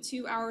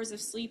 1.2 hours of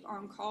sleep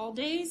on call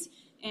days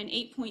and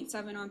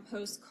 8.7 on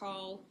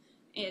post-call,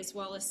 as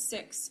well as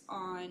 6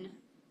 on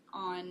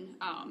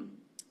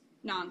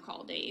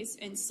non-call days.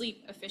 And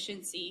sleep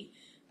efficiency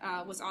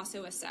was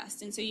also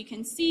assessed. And so you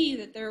can see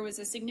that there was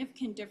a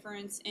significant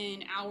difference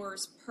in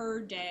hours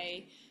per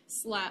day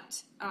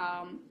slept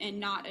and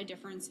not a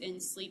difference in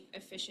sleep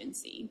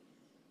efficiency.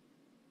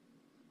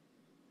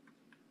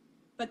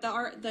 But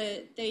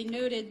they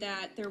noted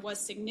that there was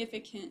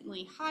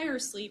significantly higher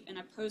sleep in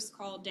a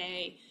post-call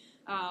day,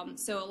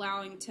 so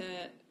allowing to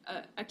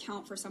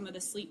account for some of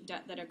the sleep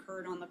debt that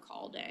occurred on the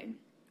call day.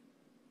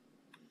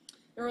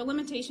 There were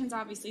limitations.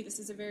 Obviously, this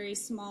is a very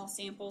small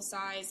sample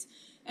size.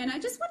 And I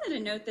just wanted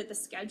to note that the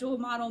schedule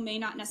model may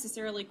not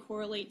necessarily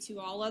correlate to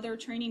all other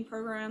training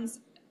programs,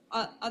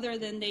 other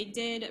than they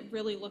did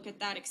really look at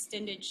that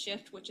extended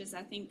shift, which is,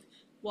 I think,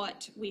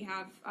 what we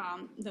have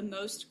the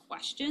most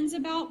questions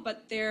about,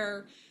 but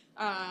their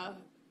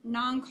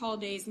non-call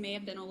days may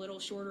have been a little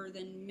shorter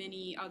than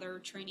many other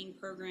training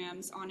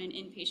programs on an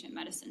inpatient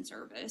medicine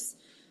service.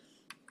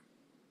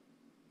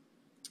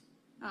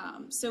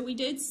 So we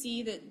did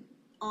see that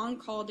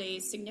on-call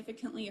days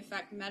significantly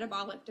affect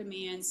metabolic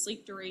demand,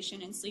 sleep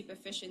duration, and sleep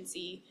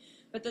efficiency,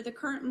 but that the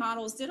current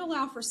models did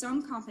allow for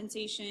some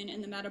compensation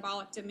in the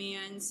metabolic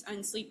demands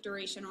and sleep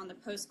duration on the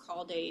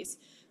post-call days.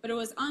 But it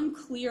was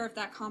unclear if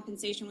that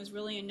compensation was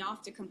really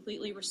enough to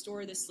completely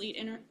restore the sleep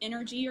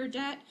energy or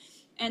debt,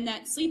 and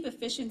that sleep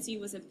efficiency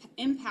was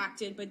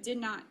impacted but did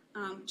not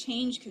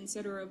change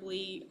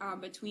considerably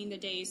between the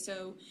days.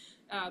 So,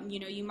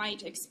 you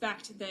might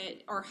expect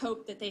that or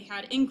hope that they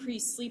had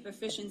increased sleep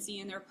efficiency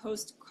in their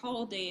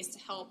post-call days to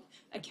help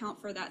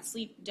account for that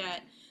sleep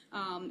debt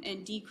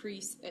and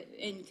decrease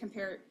in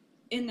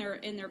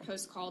their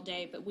post-call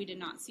day, but we did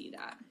not see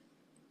that.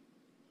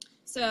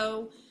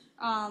 So,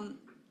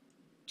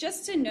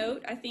 just to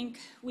note, I think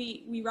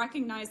we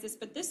recognize this,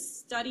 but this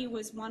study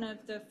was one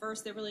of the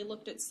first that really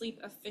looked at sleep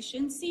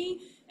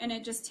efficiency, and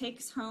it just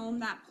takes home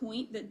that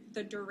point that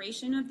the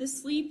duration of the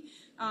sleep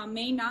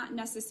may not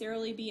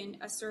necessarily be an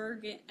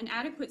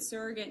adequate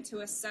surrogate to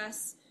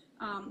assess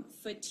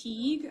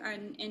fatigue,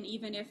 and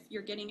even if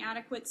you're getting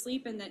adequate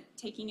sleep, and that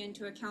taking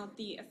into account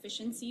the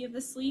efficiency of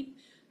the sleep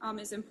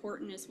is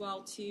important as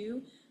well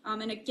too.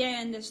 And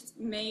again, this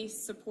may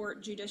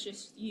support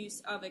judicious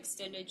use of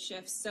extended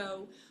shifts.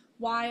 So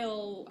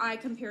while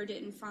iCompare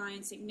didn't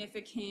find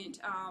significant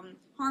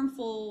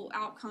harmful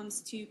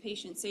outcomes to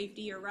patient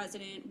safety or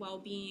resident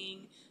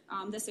well-being,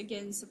 this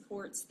again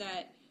supports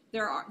that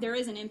there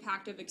is an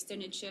impact of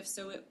extended shifts.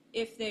 So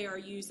if they are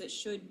used, it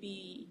should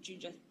be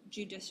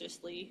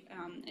judiciously,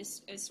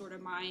 is sort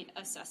of my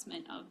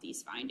assessment of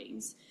these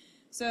findings.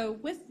 So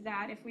with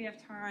that, if we have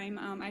time,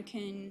 I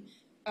can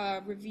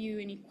review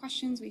any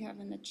questions we have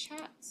in the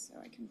chat. So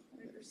I can.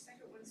 The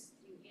second one's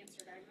you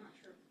answered. I'm not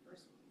sure the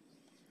first one.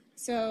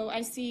 So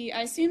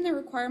I assume the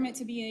requirement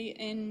to be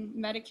in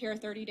Medicare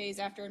 30 days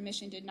after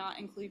admission did not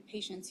include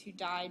patients who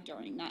died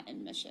during that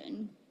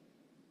admission.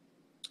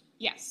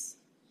 Yes.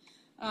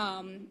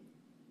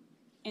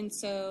 And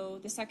so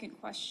the second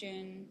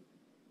question,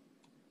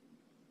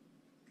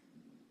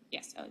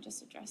 yes, I'll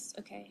just address,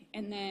 okay.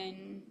 And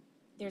then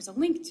there's a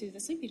link to the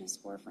sleepiness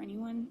score for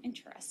anyone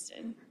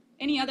interested.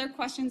 Any other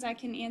questions I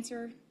can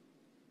answer?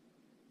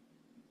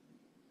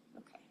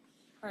 Okay.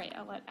 All right,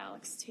 I'll let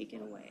Alex take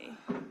it away.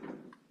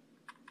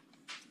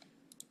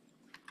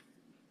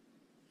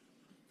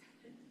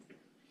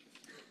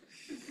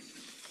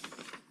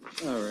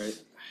 All right,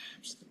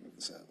 I'm just going to move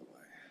this out of the way.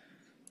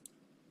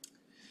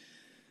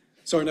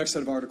 So our next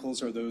set of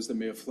articles are those that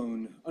may have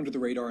flown under the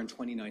radar in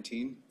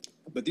 2019,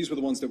 but these were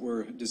the ones that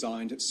were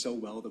designed so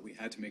well that we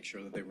had to make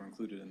sure that they were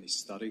included in the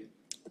study.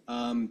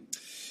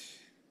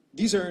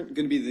 These aren't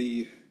going to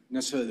be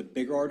necessarily the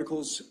bigger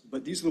articles,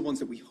 but these are the ones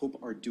that we hope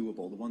are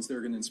doable, the ones that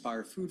are going to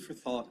inspire food for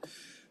thought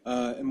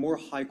and more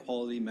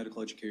high-quality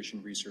medical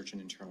education, research,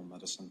 and internal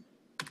medicine.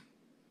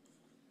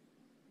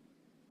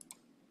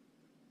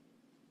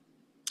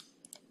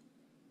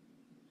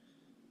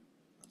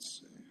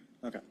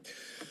 Okay,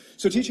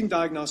 so teaching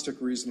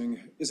diagnostic reasoning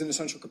is an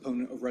essential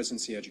component of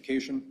residency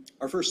education.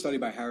 Our first study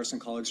by Harris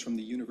and colleagues from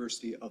the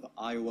University of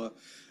Iowa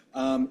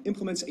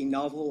implements a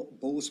novel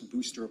bolus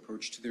booster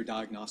approach to their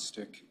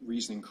diagnostic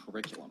reasoning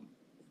curriculum.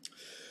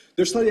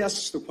 Their study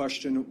asks the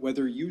question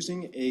whether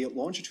using a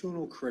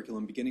longitudinal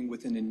curriculum beginning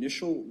with an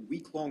initial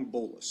week-long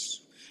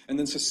bolus and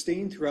then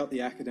sustained throughout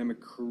the academic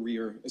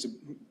career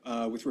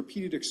with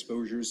repeated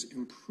exposures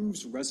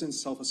improves resident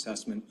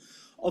self-assessment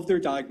of their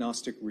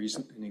diagnostic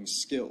reasoning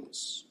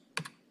skills.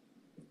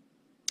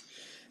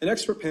 An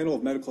expert panel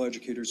of medical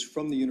educators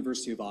from the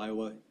University of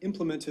Iowa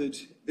implemented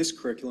this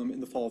curriculum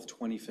in the fall of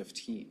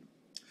 2015.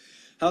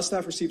 House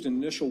staff received an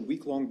initial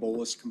week-long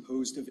bolus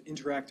composed of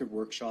interactive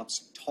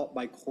workshops taught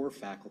by core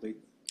faculty.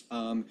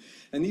 And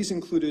these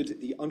included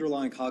the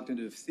underlying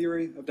cognitive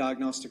theory of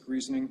diagnostic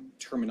reasoning,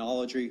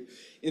 terminology,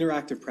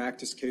 interactive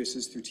practice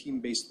cases through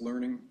team-based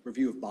learning,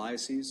 review of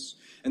biases,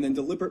 and then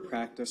deliberate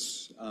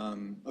practice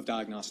of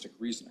diagnostic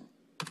reasoning.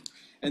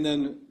 And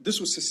then this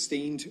was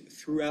sustained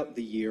throughout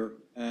the year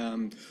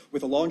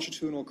with a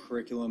longitudinal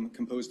curriculum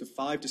composed of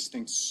 5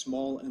 distinct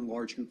small and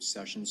large group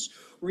sessions,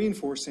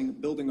 reinforcing,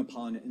 building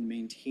upon, and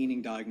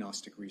maintaining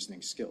diagnostic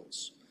reasoning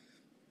skills.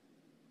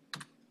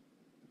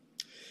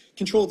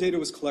 Control data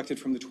was collected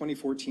from the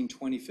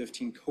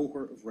 2014-2015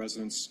 cohort of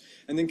residents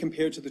and then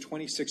compared to the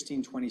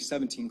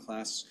 2016-2017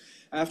 class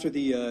after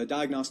the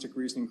diagnostic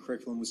reasoning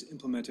curriculum was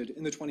implemented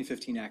in the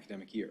 2015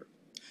 academic year.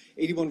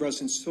 81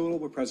 residents total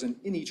were present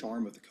in each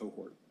arm of the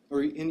cohort,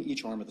 or in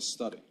each arm of the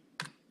study.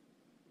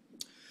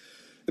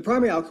 The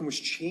primary outcome was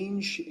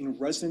change in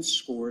resident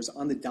scores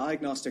on the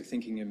diagnostic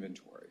thinking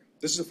inventory.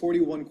 This is a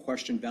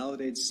 41-question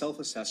validated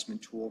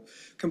self-assessment tool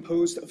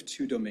composed of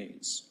 2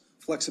 domains: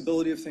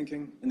 flexibility of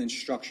thinking and then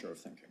structure of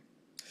thinking.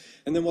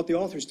 And then what the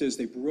authors did is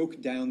they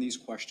broke down these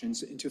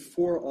questions into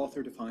 4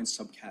 author-defined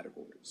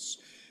subcategories.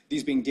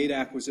 These being data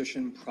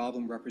acquisition,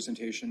 problem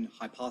representation,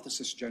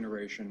 hypothesis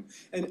generation,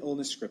 and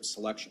illness script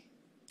selection.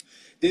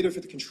 Data for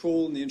the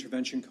control and the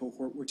intervention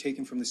cohort were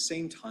taken from the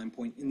same time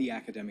point in the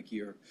academic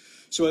year,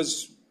 so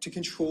as to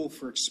control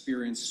for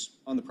experience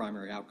on the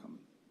primary outcome.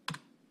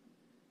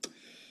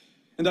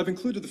 And I've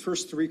included the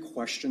first 3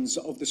 questions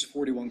of this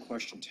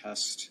 41-question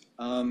test.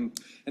 And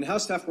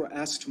House staff were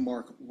asked to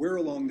mark where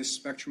along the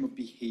spectrum of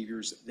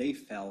behaviors they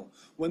fell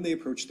when they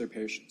approached their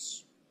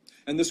patients.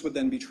 And this would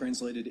then be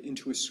translated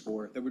into a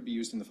score that would be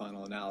used in the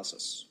final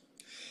analysis.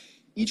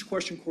 Each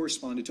question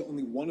corresponded to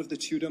only one of the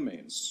 2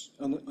 domains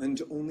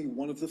and only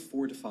one of the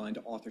 4 defined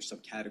author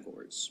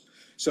subcategories.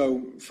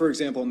 So, for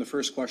example, in the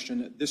first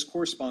question, this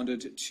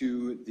corresponded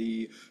to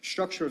the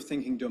structure of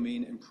thinking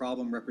domain and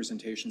problem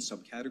representation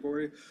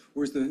subcategory,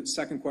 whereas the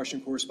second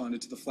question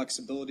corresponded to the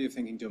flexibility of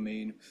thinking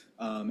domain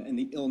and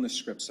the illness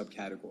script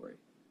subcategory.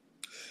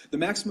 The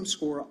maximum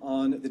score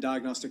on the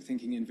diagnostic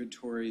thinking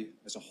inventory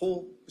as a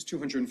whole was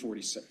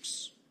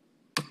 246.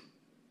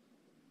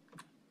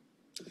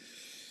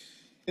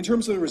 In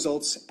terms of the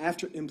results,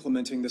 after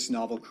implementing this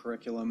novel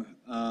curriculum,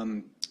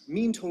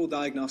 mean total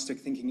diagnostic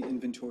thinking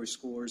inventory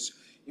scores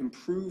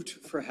improved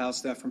for House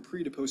staff from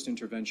pre to post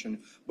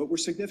intervention, but were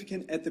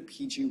significant at the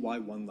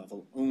PGY1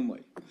 level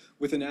only,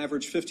 with an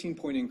average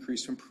 15-point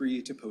increase from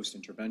pre to post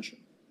intervention.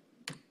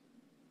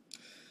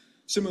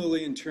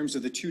 Similarly, in terms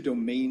of the 2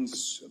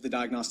 domains of the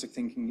diagnostic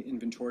thinking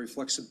inventory,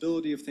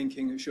 flexibility of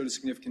thinking showed a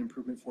significant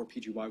improvement for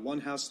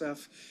PGY1 House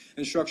staff,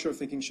 and structure of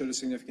thinking showed a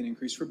significant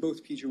increase for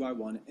both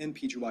PGY1 and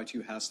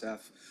PGY2 House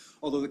staff,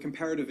 although the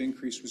comparative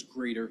increase was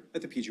greater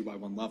at the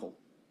PGY1 level.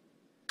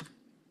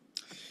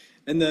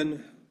 And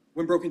then,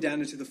 when broken down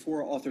into the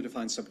 4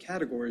 author-defined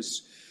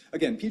subcategories,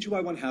 again,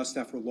 PGY1 House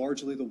staff were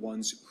largely the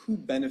ones who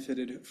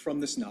benefited from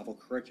this novel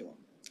curriculum.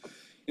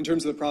 In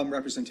terms of the problem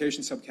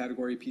representation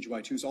subcategory,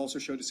 PGY2s also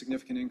showed a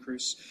significant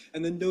increase,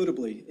 and then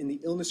notably, in the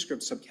illness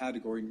script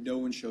subcategory, no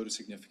one showed a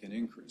significant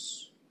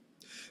increase.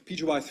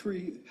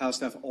 PGY3 House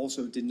staff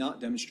also did not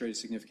demonstrate a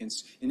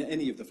significance in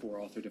any of the 4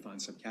 author-defined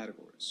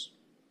subcategories.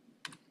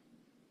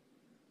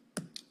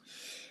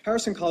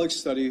 Harris and colleagues'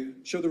 study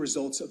showed the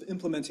results of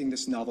implementing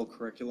this novel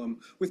curriculum,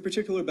 with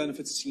particular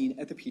benefits seen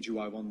at the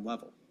PGY1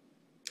 level.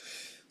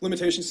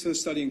 Limitations to the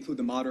study include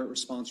the moderate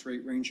response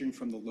rate ranging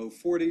from the low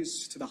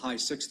 40s to the high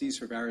 60s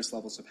for various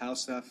levels of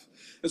House staff,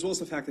 as well as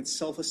the fact that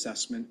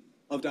self-assessment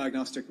of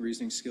diagnostic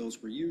reasoning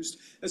skills were used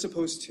as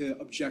opposed to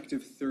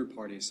objective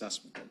third-party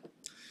assessment.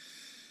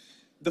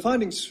 The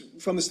findings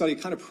from the study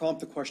kind of prompt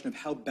the question of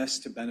how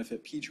best to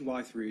benefit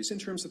PGY3s in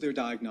terms of their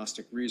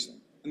diagnostic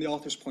reasoning. And the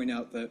authors point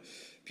out that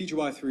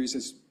PGY3s,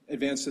 as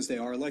advanced as they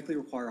are, likely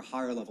require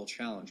higher level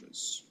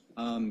challenges.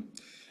 And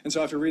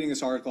so after reading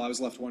this article, I was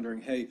left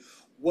wondering, hey,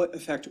 what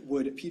effect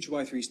would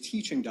PGY3's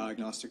teaching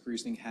diagnostic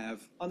reasoning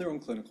have on their own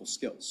clinical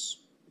skills?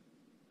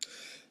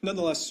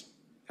 Nonetheless,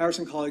 Harris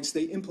and colleagues,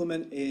 they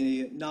implement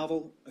a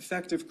novel,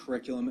 effective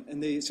curriculum,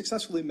 and they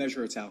successfully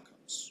measure its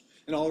outcomes.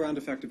 An all-around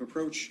effective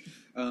approach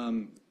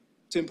to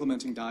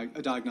implementing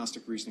a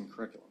diagnostic reasoning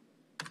curriculum.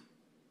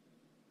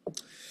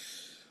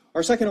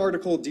 Our second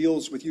article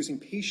deals with using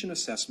patient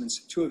assessments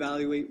to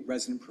evaluate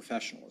resident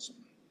professionalism.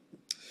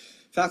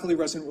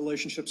 Faculty-resident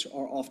relationships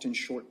are often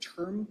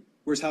short-term,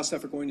 whereas House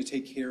staff are going to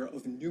take care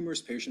of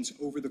numerous patients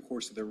over the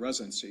course of their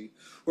residency,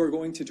 who are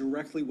going to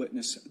directly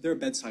witness their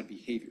bedside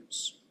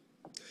behaviors.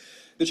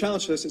 The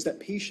challenge to this is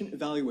that patient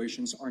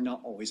evaluations are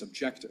not always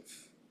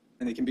objective,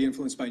 and they can be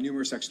influenced by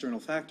numerous external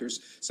factors,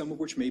 some of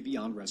which may be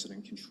beyond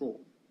resident control.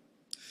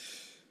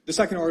 The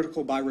second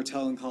article by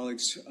Rattel and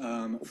colleagues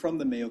from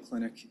the Mayo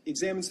Clinic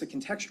examines the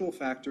contextual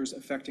factors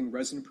affecting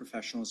resident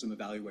professionalism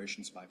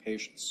evaluations by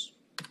patients.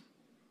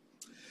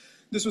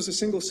 This was a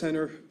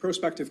single-center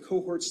prospective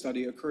cohort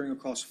study occurring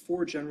across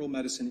 4 general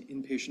medicine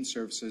inpatient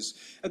services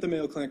at the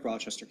Mayo Clinic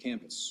Rochester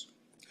campus.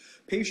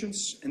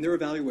 Patients and their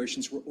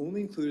evaluations were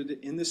only included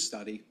in this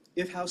study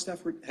if house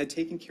staff had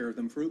taken care of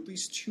them for at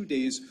least 2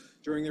 days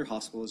during their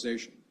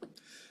hospitalization.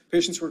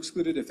 Patients were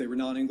excluded if they were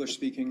non-English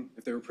speaking,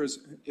 if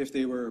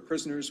they were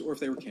prisoners, or if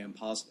they were CAM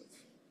positive.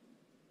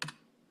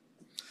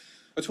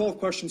 A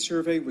 12-question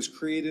survey was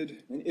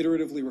created and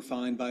iteratively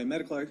refined by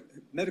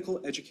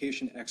medical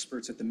education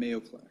experts at the Mayo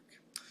Clinic.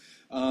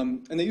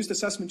 And they used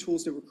assessment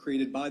tools that were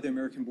created by the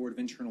American Board of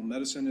Internal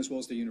Medicine as well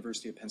as the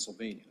University of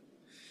Pennsylvania.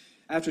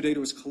 After data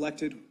was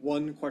collected,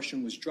 1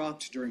 question was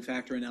dropped during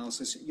factor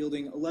analysis,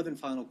 yielding 11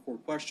 final core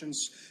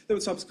questions that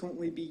would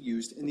subsequently be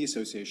used in the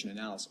association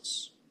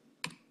analysis.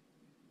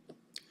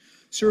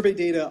 Survey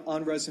data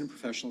on resident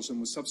professionalism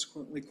was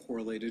subsequently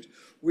correlated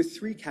with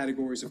 3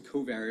 categories of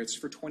covariates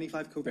for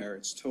 25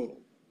 covariates total.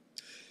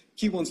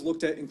 Key ones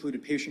looked at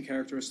included patient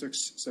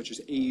characteristics such as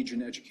age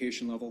and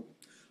education level,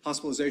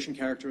 hospitalization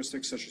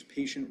characteristics such as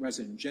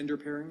patient-resident gender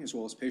pairing, as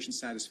well as patient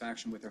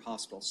satisfaction with their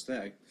hospital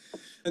stay,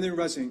 and then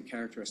resident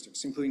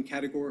characteristics, including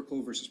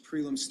categorical versus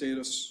prelim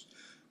status,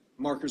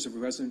 markers of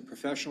resident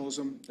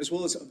professionalism, as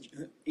well as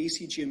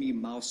ACGME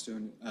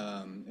milestone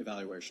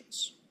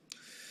evaluations.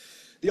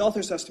 The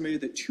authors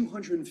estimated that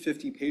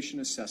 250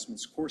 patient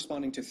assessments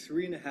corresponding to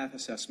 3.5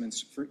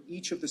 assessments for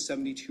each of the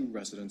 72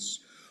 residents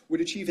would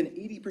achieve an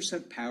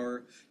 80%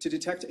 power to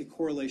detect a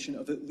correlation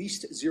of at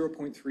least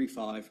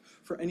 0.35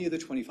 for any of the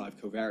 25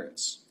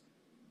 covariates.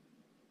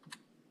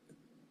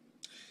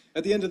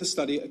 At the end of the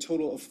study, a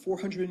total of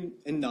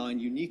 409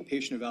 unique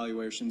patient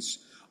evaluations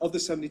of the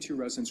 72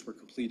 residents were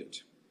completed.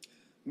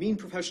 Mean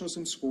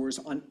professionalism scores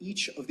on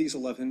each of these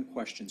 11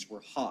 questions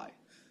were high,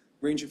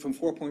 ranging from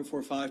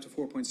 4.45 to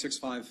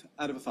 4.65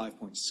 out of a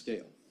 5-point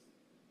scale.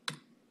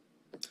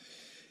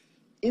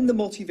 In the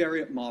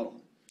multivariate model,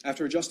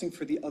 after adjusting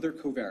for the other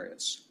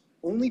covariates,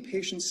 only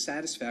patients'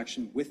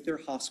 satisfaction with their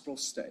hospital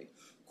stay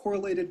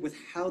correlated with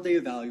how they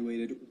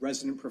evaluated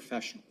resident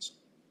professionalism,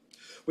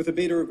 with a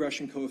beta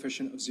regression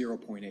coefficient of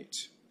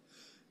 0.8.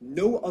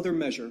 No other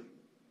measure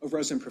of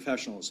resident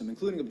professionalism,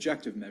 including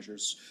objective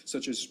measures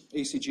such as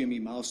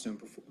ACGME milestone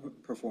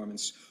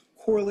performance,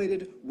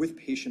 correlated with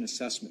patient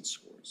assessment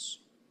scores.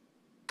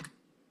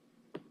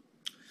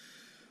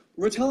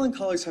 Rotel and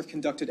colleagues have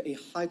conducted a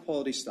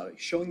high-quality study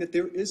showing that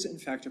there is, in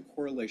fact, a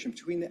correlation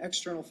between the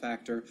external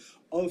factor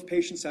of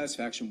patient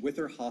satisfaction with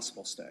their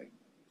hospital stay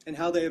and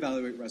how they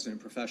evaluate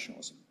resident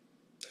professionalism.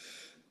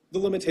 The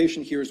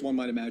limitation here, as one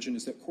might imagine,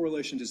 is that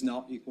correlation does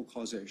not equal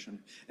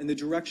causation, and the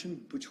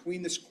direction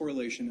between this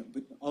correlation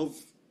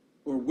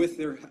with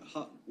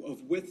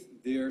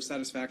their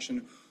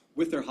satisfaction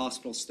with their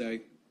hospital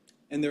stay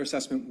and their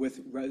assessment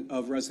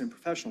of resident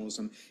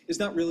professionalism is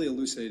not really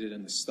elucidated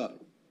in this study.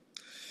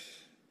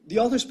 The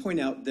authors point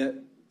out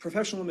that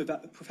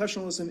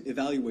professionalism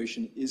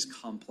evaluation is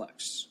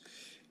complex,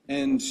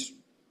 and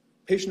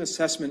patient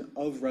assessment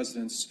of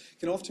residents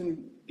can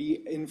often be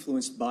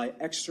influenced by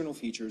external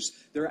features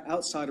that are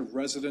outside of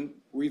resident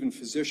or even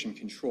physician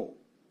control.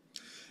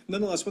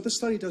 Nonetheless, what the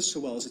study does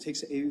so well is it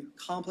takes a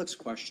complex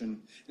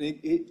question and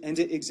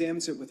it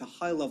examines it with a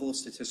high level of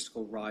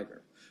statistical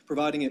rigor,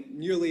 providing it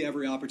nearly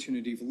every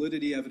opportunity,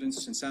 validity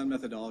evidence, and sound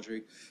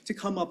methodology to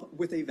come up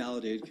with a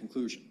validated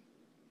conclusion.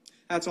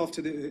 Hats off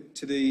to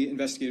the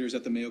investigators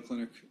at the Mayo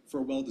Clinic for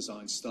a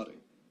well-designed study.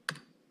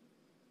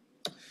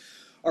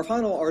 Our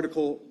final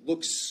article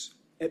looks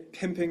at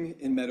pimping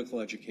in medical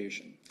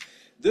education.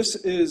 This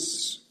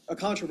is a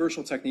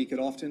controversial technique. It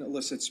often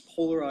elicits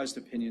polarized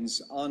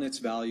opinions on its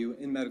value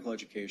in medical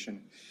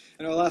education.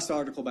 And our last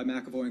article by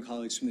McAvoy and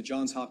colleagues from the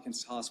Johns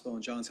Hopkins Hospital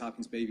and Johns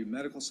Hopkins Bayview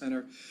Medical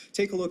Center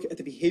take a look at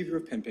the behavior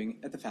of pimping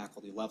at the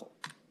faculty level.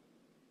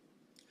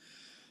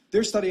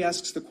 Their study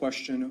asks the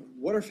question,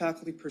 what are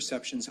faculty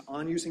perceptions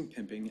on using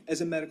pimping as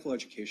a medical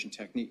education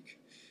technique?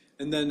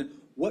 And then,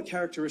 what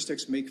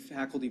characteristics make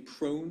faculty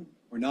prone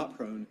or not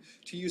prone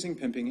to using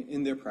pimping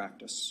in their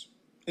practice?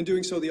 In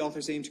doing so, the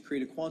authors aim to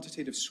create a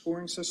quantitative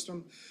scoring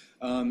system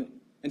and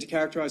to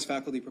characterize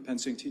faculty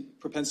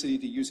propensity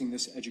to using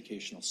this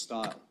educational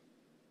style.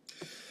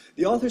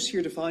 The authors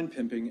here define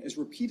pimping as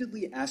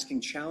repeatedly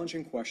asking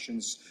challenging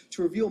questions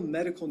to reveal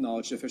medical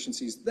knowledge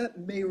deficiencies that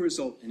may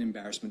result in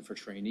embarrassment for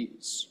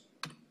trainees.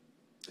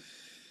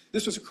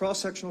 This was a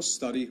cross-sectional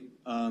study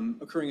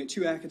occurring at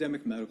 2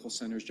 academic medical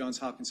centers, Johns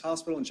Hopkins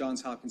Hospital and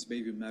Johns Hopkins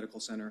Bayview Medical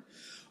Center,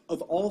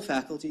 of all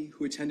faculty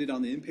who attended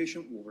on the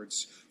inpatient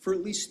wards for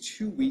at least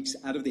 2 weeks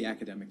out of the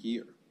academic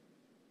year.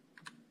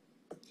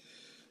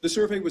 The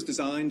survey was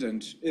designed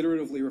and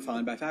iteratively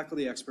refined by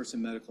faculty experts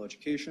in medical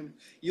education,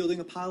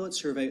 yielding a pilot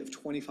survey of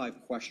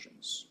 25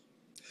 questions.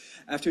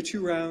 After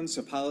 2 rounds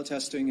of pilot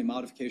testing and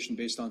modification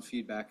based on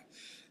feedback,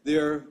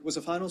 there was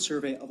a final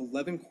survey of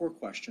 11 core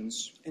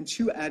questions and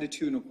 2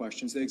 attitudinal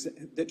questions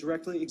that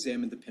directly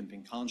examined the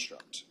pimping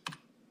construct.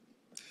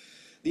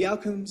 The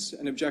outcomes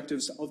and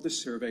objectives of the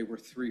survey were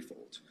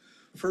threefold.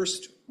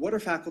 First, what are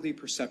faculty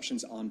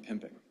perceptions on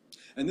pimping?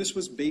 And this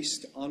was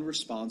based on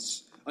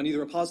response on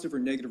either a positive or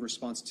negative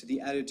response to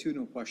the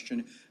attitudinal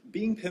question,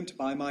 being pimped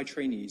by my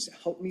trainees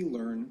helped me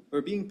learn,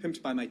 or being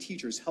pimped by my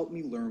teachers helped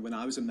me learn when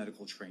I was a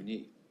medical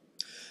trainee.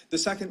 The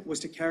second was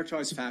to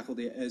characterize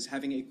faculty as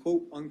having a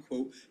quote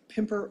unquote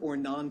pimper or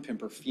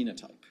non-pimper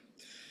phenotype.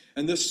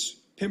 And this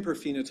pimper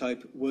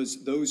phenotype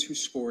was those who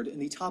scored in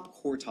the top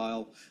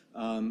quartile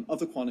of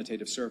the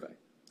quantitative survey.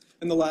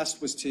 And the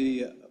last was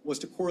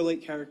to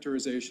correlate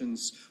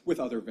characterizations with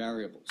other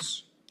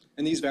variables.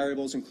 And these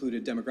variables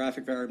included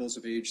demographic variables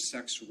of age,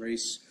 sex,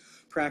 race,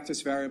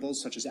 practice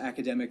variables such as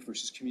academic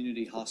versus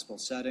community hospital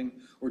setting,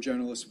 or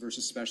generalist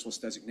versus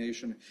specialist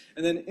designation,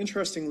 and then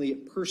interestingly,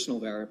 personal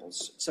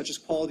variables such as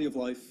quality of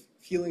life,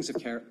 feelings of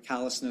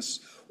callousness,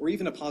 or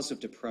even a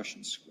positive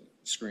depression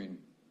screen.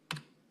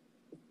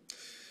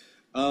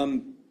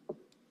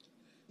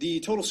 The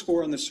total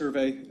score on the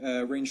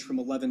survey ranged from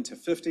 11 to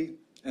 50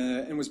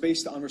 and was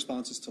based on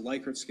responses to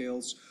Likert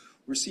scales,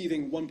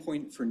 receiving 1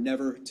 point for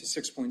never to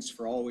 6 points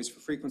for always for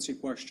frequency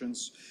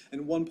questions,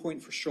 and 1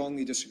 point for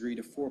strongly disagree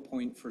to 4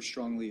 point for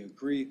strongly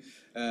agree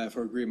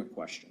for agreement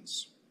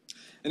questions.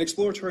 An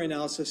exploratory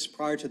analysis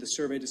prior to the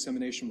survey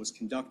dissemination was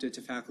conducted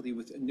to faculty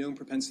with a known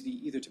propensity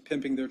either to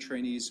pimping their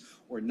trainees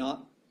or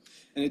not,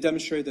 and it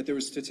demonstrated that there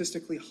was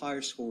statistically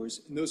higher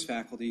scores in those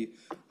faculty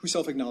who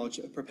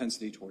self-acknowledged a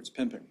propensity towards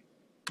pimping.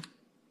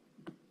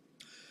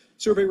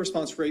 Survey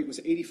response rate was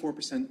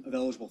 84% of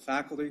eligible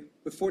faculty,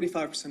 with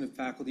 45% of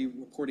faculty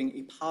reporting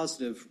a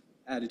positive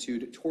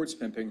attitude towards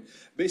pimping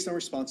based on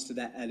response to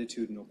that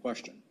attitudinal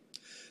question.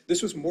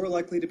 This was more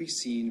likely to be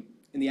seen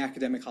in the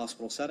academic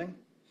hospital setting,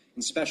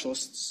 in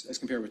specialists as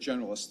compared with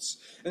generalists,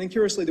 and then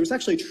curiously, there was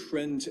actually a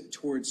trend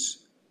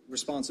towards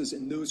responses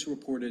in those who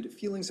reported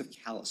feelings of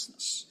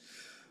callousness,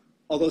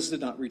 although this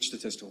did not reach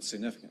statistical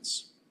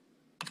significance.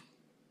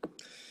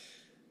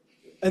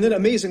 And then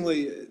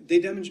amazingly,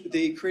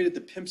 they created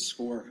the PIMP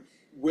score,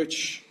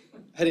 which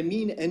had a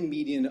mean and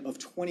median of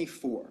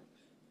 24,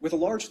 with a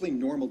largely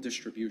normal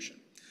distribution.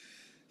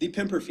 The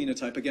pimper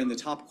phenotype, again, the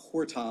top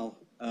quartile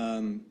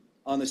on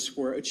the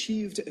score,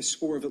 achieved a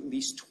score of at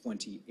least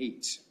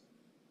 28.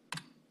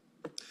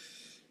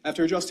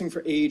 After adjusting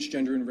for age,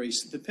 gender, and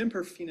race, the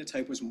pimper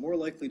phenotype was more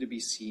likely to be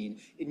seen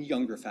in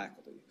younger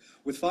faculty,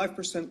 with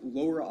 5%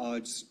 lower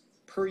odds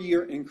per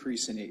year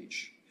increase in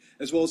age,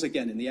 as well as,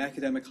 again, in the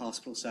academic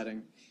hospital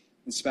setting,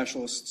 in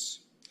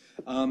specialists,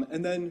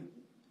 and then,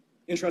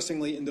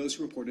 interestingly, in those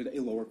who reported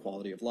a lower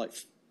quality of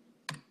life.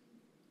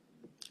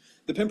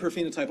 The pimper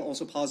phenotype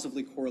also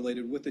positively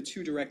correlated with the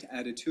 2 direct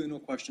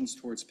attitudinal questions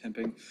towards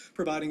pimping,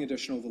 providing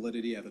additional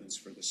validity evidence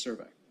for this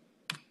survey.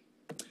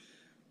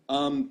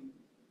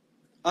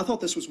 I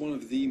thought this was one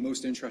of the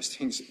most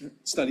interesting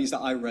studies that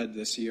I read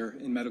this year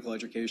in medical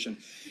education.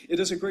 It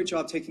does a great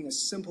job taking a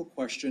simple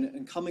question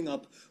and coming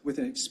up with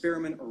an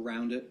experiment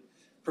around it,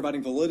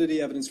 providing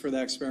validity evidence for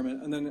that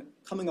experiment, and then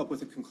coming up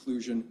with a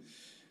conclusion,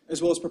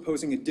 as well as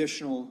proposing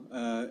additional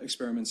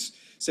experiments,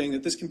 saying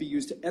that this can be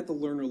used at the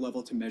learner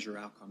level to measure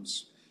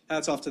outcomes.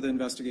 Hats off to the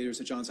investigators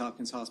at Johns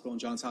Hopkins Hospital and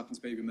Johns Hopkins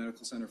Baby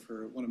Medical Center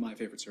for one of my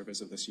favorite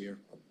surveys of this year.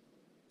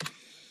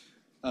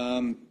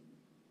 I'm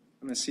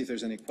going to see if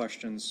there's any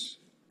questions.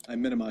 I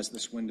minimized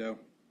this window.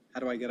 How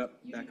do I get up?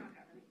 Back?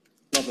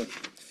 Lovely.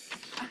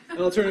 And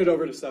I'll turn it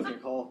over to Stephanie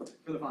Call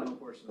for the final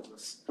portion of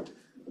this.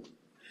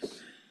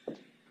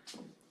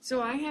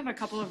 So I have a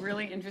couple of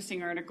really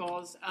interesting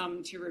articles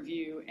to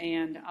review,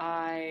 and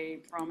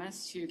I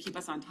promise to keep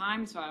us on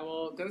time, so I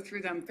will go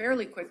through them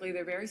fairly quickly.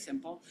 They're very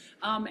simple.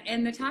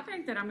 And the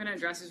topic that I'm going to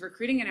address is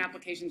recruiting and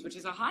applications, which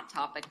is a hot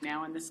topic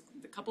now, and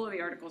a couple of the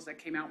articles that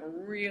came out were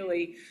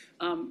really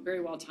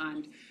very well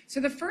timed. So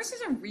the first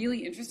is a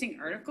really interesting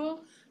article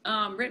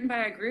written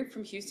by a group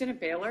from Houston and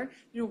Baylor.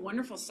 They did a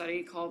wonderful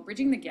study called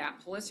Bridging the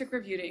Gap, Holistic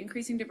Review to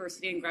Increasing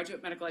Diversity in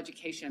Graduate Medical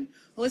Education.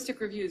 Holistic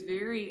review is a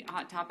very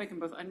hot topic in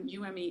both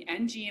UME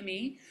and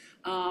GME.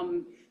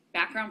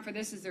 Background for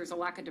this is there's a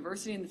lack of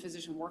diversity in the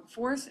physician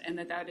workforce, and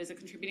that is a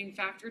contributing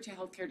factor to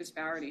healthcare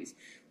disparities.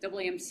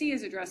 AAMC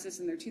has addressed this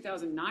in their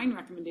 2009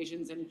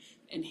 recommendations and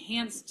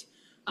enhanced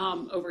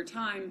over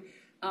time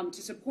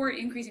to support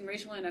increasing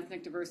racial and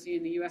ethnic diversity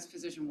in the U.S.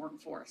 physician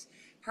workforce.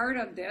 Part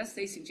of this,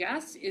 they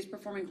suggest, is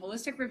performing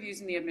holistic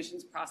reviews in the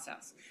admissions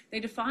process.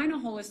 They define a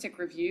holistic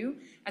review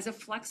as a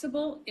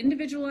flexible,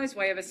 individualized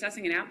way of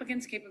assessing an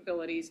applicant's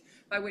capabilities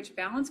by which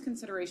balanced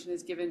consideration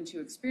is given to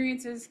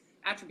experiences,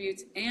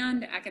 attributes,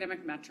 and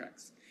academic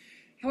metrics.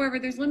 However,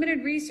 there's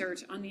limited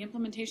research on the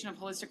implementation of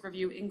holistic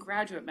review in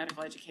graduate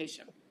medical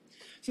education.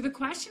 So the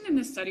question in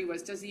this study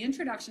was, does the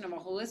introduction of a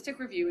holistic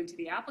review into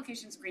the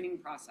application screening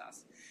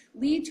process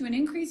lead to an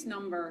increased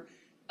number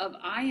of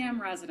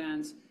IM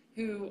residents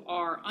who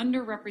are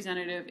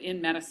underrepresented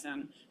in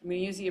medicine? I'm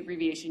going to use the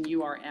abbreviation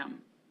URM.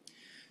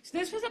 So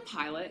this was a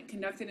pilot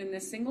conducted in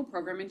this single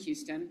program in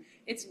Houston.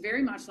 It's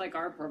very much like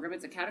our program.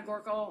 It's a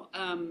categorical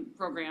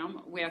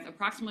program with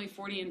approximately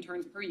 40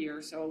 interns per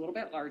year, so a little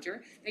bit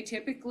larger. They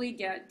typically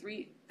get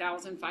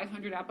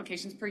 3,500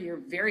 applications per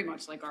year, very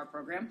much like our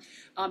program.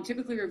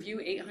 Typically review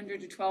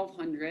 800 to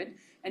 1,200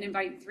 and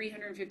invite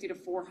 350 to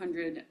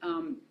 400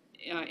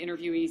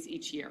 interviewees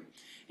each year.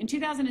 In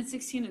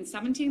 2016 and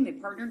 17, they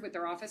partnered with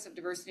their Office of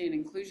Diversity and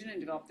Inclusion and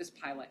developed this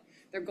pilot.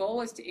 Their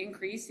goal is to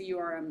increase the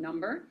URM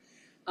number.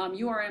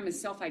 URM is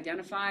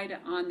self-identified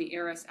on the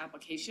ARIS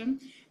application,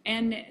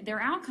 and their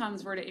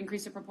outcomes were to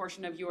increase the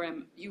proportion of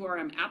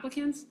URM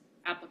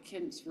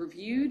applicants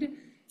reviewed,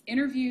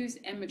 interviews,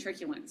 and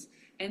matriculants.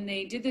 And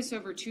they did this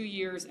over 2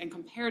 years and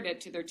compared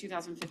it to their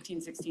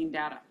 2015-16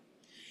 data.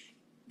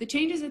 The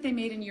changes that they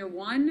made in year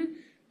one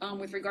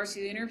with regards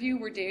to the interview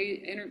were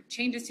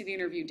changes to the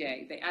interview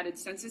day. They added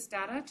census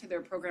data to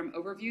their program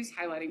overviews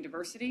highlighting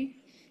diversity.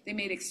 They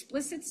made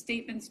explicit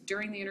statements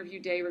during the interview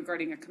day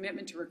regarding a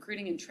commitment to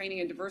recruiting and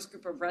training a diverse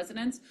group of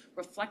residents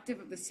reflective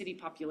of the city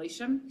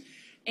population.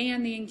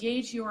 And they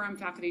engaged URM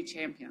faculty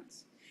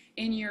champions.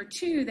 In year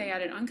two, they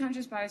added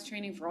unconscious bias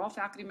training for all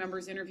faculty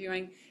members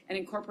interviewing and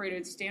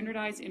incorporated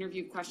standardized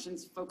interview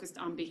questions focused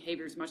on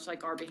behaviors, much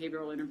like our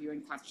behavioral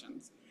interviewing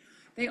questions.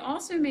 They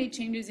also made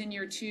changes in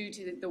year two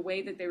to the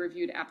way that they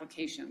reviewed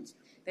applications.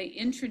 They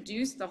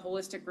introduced the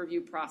holistic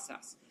review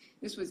process.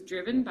 This was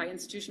driven by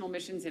institutional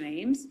missions and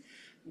aims.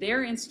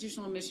 Their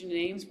institutional mission and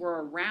aims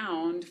were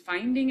around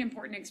finding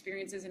important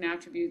experiences and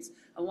attributes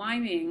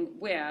aligning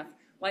with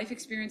life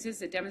experiences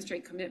that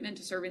demonstrate commitment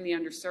to serving the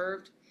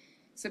underserved,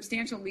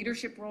 substantial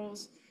leadership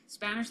roles,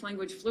 Spanish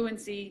language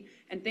fluency,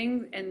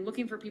 and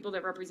looking for people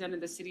that represented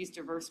the city's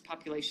diverse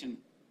population.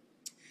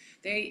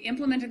 They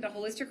implemented the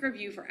holistic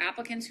review for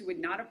applicants who would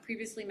not have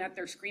previously met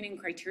their screening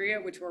criteria,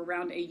 which were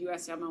around a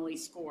USMLE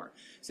score.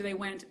 So they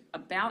went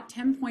about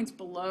 10 points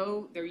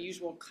below their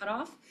usual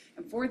cutoff.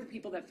 And for the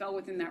people that fell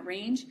within that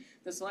range,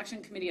 the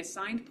selection committee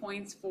assigned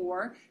points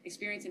for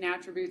experience and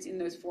attributes in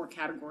those 4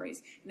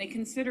 categories. And they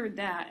considered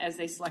that as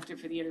they selected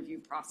for the interview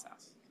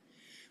process.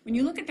 When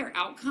you look at their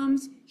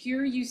outcomes,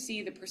 here you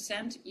see the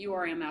percent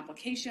URM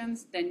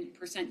applications, then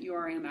percent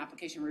URM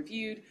application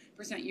reviewed,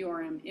 percent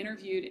URM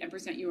interviewed, and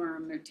percent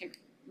URM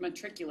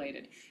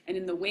matriculated. And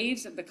in the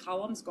waves of the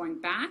columns going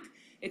back,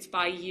 it's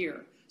by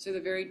year. So the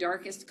very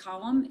darkest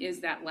column is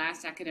that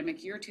last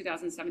academic year,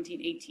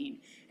 2017-18.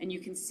 And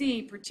you can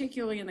see,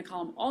 particularly in the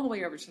column all the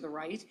way over to the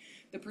right,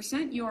 the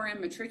percent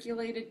URM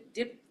matriculated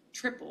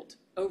tripled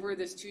over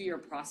this 2-year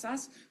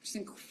process, which is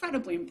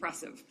incredibly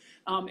impressive.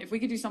 If we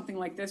could do something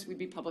like this, we'd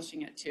be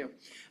publishing it too.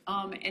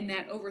 And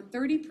that over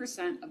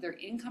 30% of their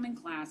incoming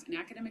class in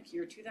academic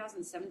year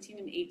 2017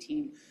 and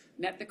 18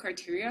 met the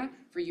criteria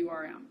for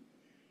URM.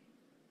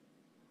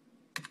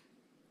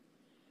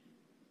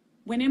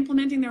 When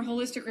implementing their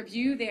holistic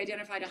review, they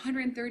identified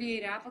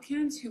 138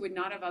 applicants who would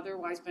not have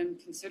otherwise been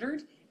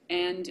considered,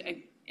 and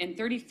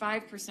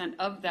 35%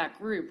 of that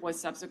group was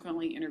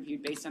subsequently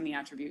interviewed based on the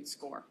attribute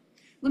score.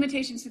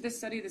 Limitations to this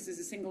study: this is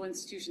a single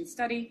institution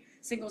study,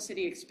 single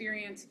city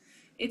experience.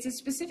 It's a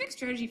specific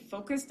strategy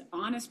focused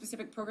on a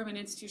specific program and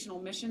institutional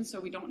mission, so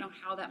we don't know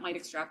how that might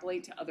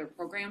extrapolate to other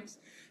programs.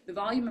 The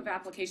volume of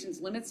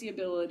applications limits the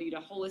ability to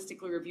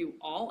holistically review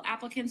all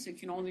applicants, so you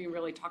can only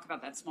really talk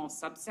about that small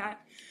subset.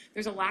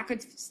 There's a lack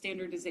of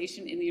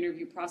standardization in the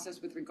interview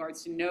process with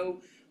regards to no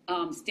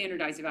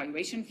standardized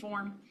evaluation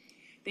form.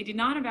 They did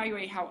not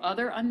evaluate how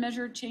other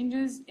unmeasured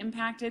changes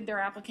impacted their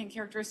applicant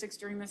characteristics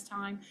during this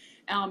time,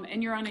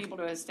 and you're unable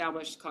to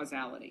establish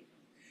causality.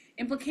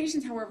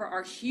 Implications, however,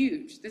 are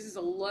huge. This is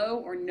a low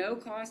or no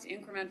cost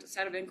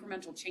set of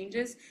incremental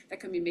changes that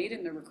can be made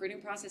in the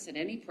recruiting process at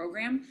any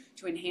program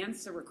to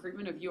enhance the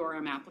recruitment of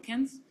URM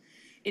applicants.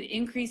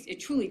 It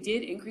truly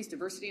did increase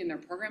diversity in their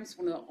programs.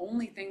 One of the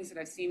only things that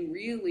I've seen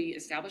really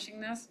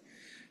establishing this.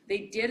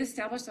 They did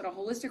establish that a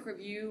holistic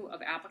review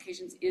of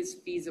applications is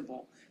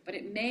feasible, but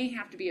it may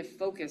have to be a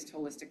focused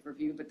holistic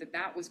review, but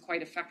that was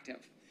quite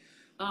effective.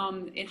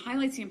 It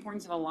highlights the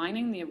importance of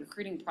aligning the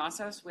recruiting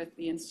process with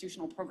the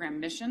institutional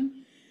program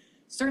mission.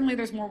 Certainly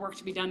there's more work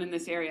to be done in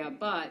this area,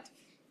 but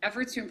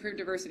efforts to improve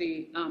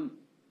diversity,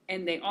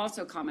 and they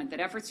also comment that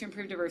efforts to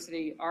improve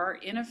diversity are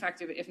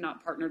ineffective if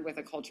not partnered with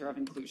a culture of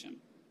inclusion.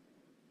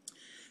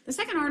 The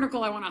second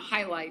article I want to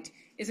highlight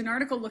is an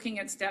article looking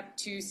at Step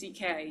 2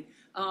 CK,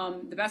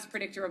 the best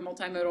predictor of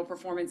multimodal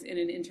performance in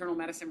an internal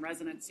medicine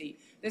residency.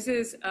 This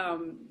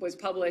was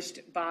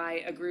published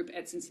by a group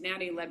at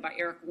Cincinnati led by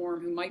Eric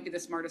Worm, who might be the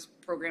smartest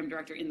program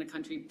director in the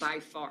country by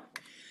far.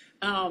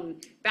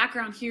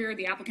 Background here: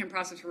 the applicant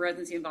process for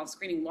residency involves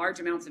screening large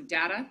amounts of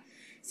data,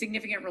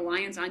 significant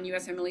reliance on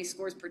USMLE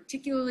scores,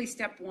 particularly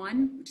Step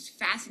 1, which is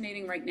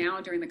fascinating right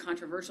now during the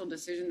controversial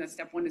decision that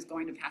Step 1 is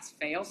going to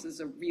pass-fail. So this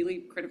is a really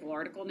critical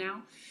article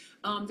now.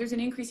 There's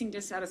an increasing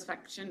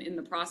dissatisfaction in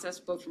the process,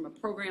 both from a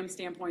program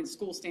standpoint,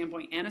 school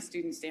standpoint, and a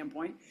student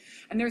standpoint.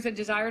 And there's a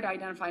desire to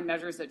identify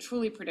measures that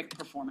truly predict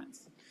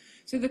performance.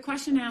 So the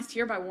question asked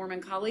here by Worm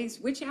and colleagues: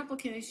 which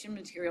application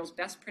materials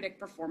best predict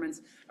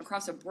performance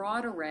across a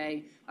broad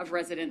array of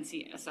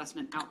residency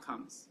assessment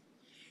outcomes?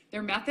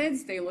 Their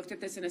methods: they looked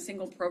at this in a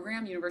single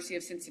program, University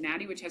of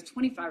Cincinnati, which has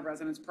 25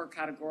 residents per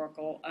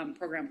categorical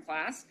program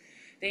class.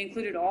 They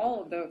included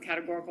all of the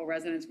categorical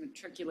residents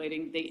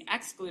matriculating. They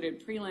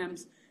excluded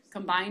prelims,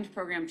 combined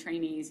program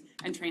trainees,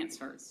 and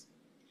transfers.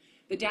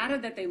 The data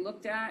that they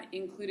looked at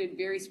included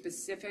very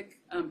specific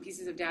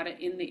pieces of data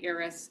in the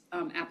ARIS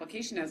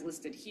application as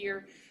listed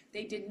here.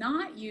 They did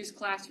not use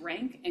class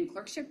rank and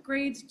clerkship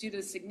grades due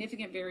to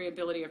significant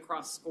variability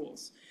across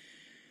schools.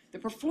 The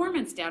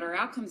performance data or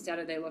outcomes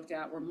data they looked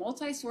at were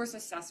multi-source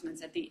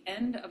assessments at the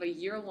end of a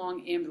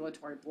year-long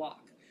ambulatory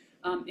block,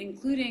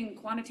 including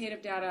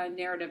quantitative data,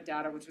 narrative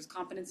data, which was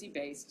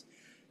competency-based,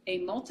 a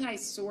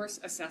multi-source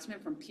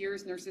assessment from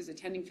peers, nurses,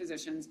 attending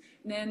physicians,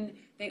 and then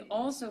they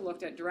also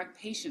looked at direct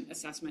patient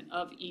assessment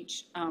of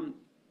each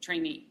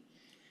trainee.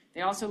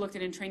 They also looked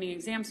at in-training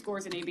exam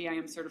scores and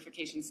ABIM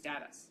certification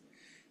status.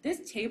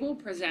 This table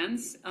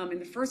presents, in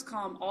the first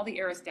column, all the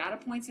ARIS data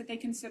points that they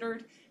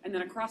considered, and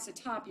then across the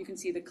top, you can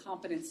see the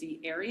competency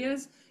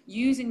areas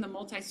using the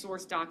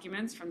multi-source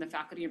documents from the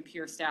faculty and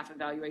peer staff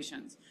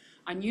evaluations.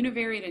 On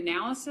univariate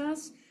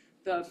analysis,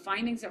 the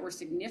findings that were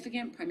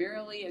significant,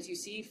 primarily, as you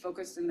see,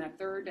 focused in that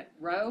third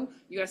row,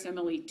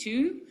 USMLE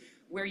 2,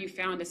 where you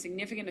found a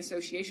significant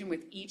association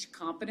with each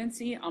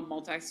competency on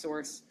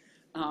multi-source.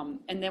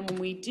 And then when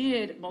we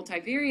did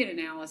multivariate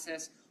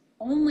analysis,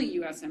 only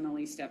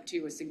USMLE Step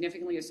 2 was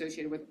significantly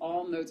associated with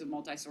all modes of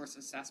multi-source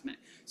assessment.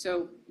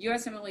 So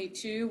USMLE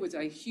 2 was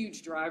a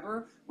huge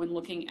driver when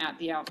looking at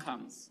the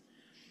outcomes.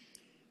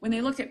 When they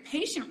looked at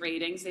patient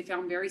ratings, they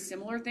found very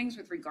similar things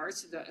with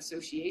regards to the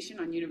association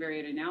on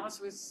univariate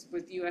analysis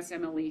with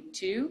USMLE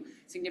 2,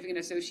 significant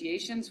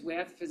associations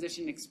with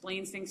physician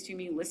explains things to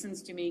me,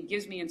 listens to me,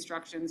 gives me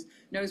instructions,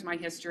 knows my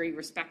history,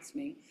 respects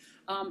me.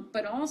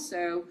 But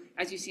also,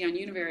 as you see on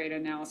univariate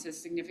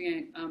analysis,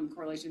 significant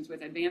correlations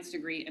with advanced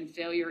degree and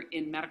failure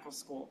in medical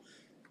school.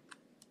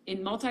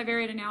 In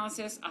multivariate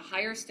analysis, a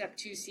higher Step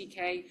 2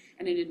 CK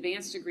and an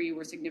advanced degree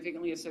were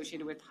significantly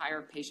associated with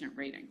higher patient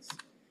ratings.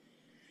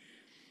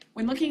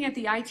 When looking at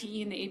the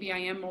ITE and the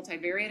ABIM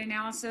multivariate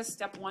analysis,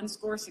 Step 1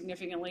 score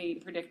significantly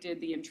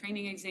predicted the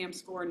in-training exam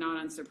score,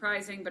 not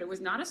unsurprising, but it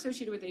was not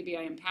associated with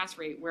ABIM pass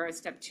rate, whereas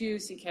Step 2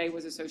 CK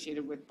was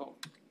associated with both.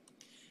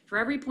 For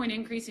every point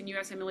increase in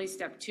USMLE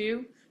Step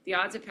 2, the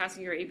odds of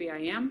passing your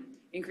ABIM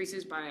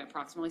increases by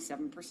approximately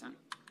 7%.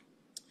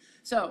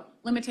 So,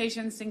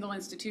 limitations, single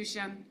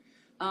institution,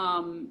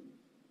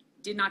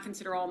 did not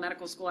consider all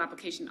medical school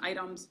application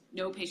items,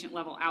 no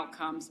patient-level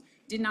outcomes,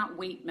 did not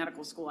weight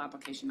medical school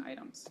application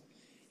items.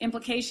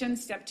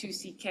 Implications, Step 2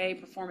 CK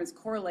performance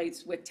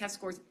correlates with test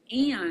scores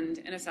and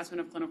an assessment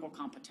of clinical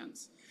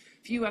competence.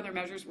 Few other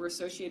measures were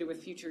associated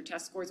with future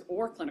test scores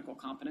or clinical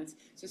competence,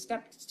 so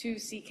Step 2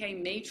 CK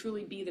may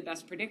truly be the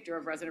best predictor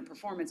of resident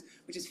performance,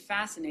 which is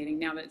fascinating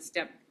now that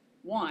Step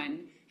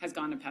 1 has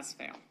gone to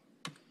pass-fail.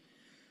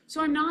 So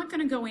I'm not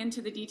going to go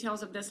into the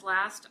details of this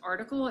last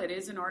article. It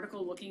is an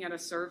article looking at a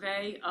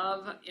survey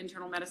of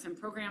internal medicine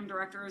program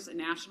directors, a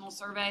national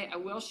survey. I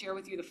will share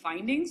with you the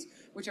findings,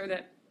 which are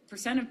that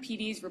percent of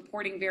PDs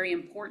reporting very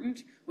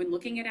important when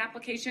looking at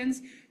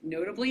applications,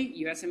 notably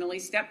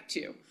USMLE Step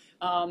 2.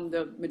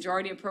 The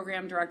majority of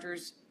program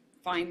directors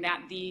find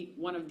that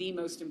one of the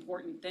most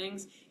important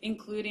things,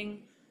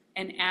 including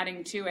and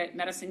adding to it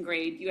medicine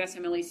grade,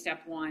 USMLE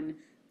Step 1,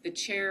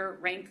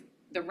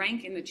 the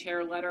rank in the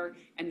chair letter,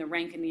 and the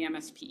rank in the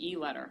MSPE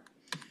letter.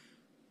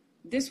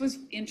 This was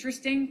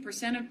interesting.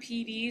 Percent of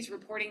PDs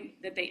reporting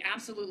that they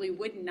absolutely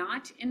would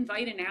not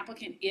invite an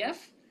applicant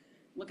if,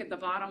 look at the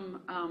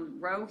bottom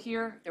row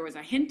here, there was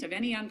a hint of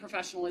any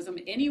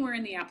unprofessionalism anywhere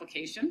in the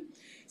application.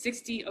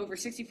 Over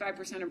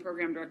 65% of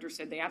program directors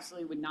said they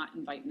absolutely would not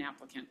invite an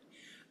applicant.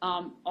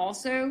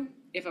 Also,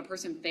 if a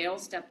person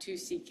fails Step 2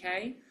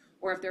 CK,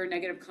 or if there are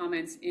negative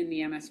comments in the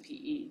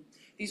MSPE.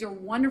 These are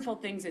wonderful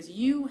things as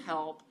you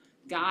help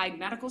guide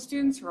medical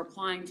students who are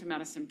applying to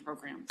medicine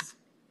programs.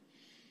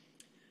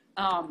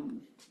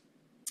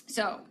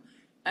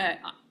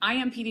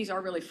 IMPDs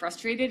are really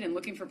frustrated and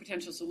looking for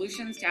potential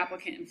solutions to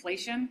applicant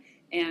inflation,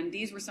 and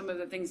these were some of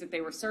the things that they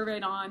were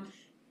surveyed on.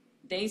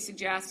 They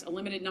suggest a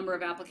limited number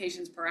of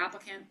applications per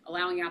applicant,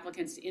 allowing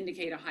applicants to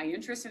indicate a high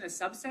interest in a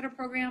subset of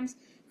programs,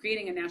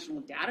 creating a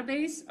national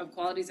database of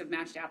qualities of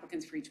matched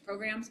applicants for each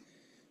program,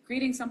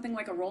 creating something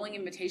like a rolling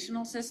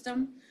invitational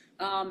system,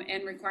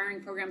 and requiring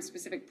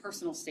program-specific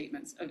personal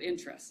statements of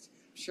interest.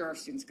 I'm sure our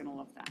students are going to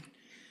love that.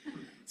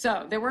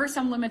 So there were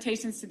some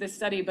limitations to this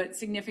study, but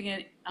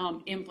significant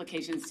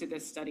implications to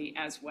this study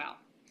as well.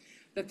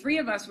 The four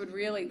of us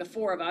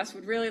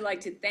would really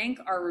like to thank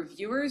our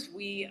reviewers.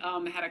 We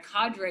had a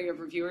cadre of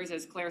reviewers,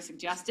 as Claire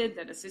suggested,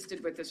 that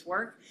assisted with this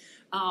work,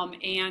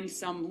 and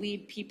some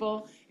lead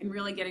people in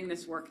really getting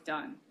this work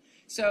done.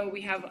 So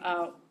we have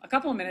a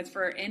couple of minutes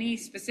for any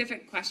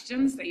specific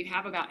questions that you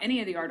have about any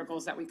of the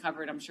articles that we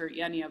covered. I'm sure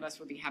any of us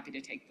would be happy to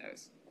take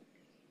those.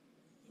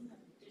 You have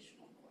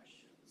additional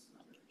questions.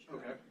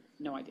 Okay.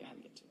 No idea how to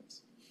get to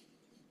those.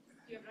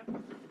 Do you have it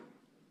up?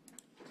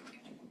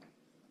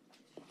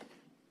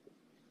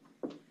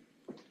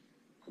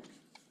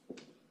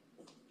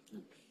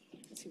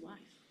 Let's see why.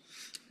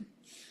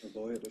 Oh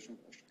boy, additional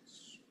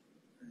questions.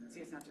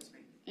 See, it's not just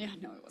me. Yeah,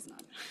 no, it was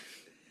not.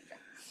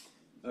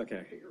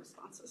 Okay. Your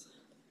responses.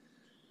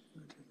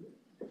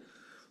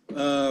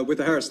 with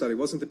the Harris study,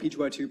 wasn't the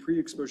PGY2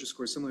 pre-exposure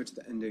score similar to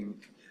the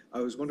ending? I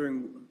was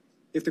wondering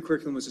if the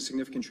curriculum was a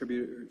significant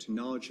contributor to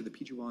knowledge, should the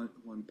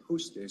PGY1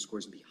 post-data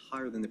scores be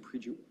higher than the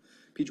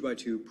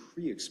PGY2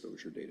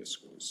 pre-exposure data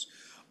scores?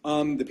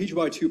 The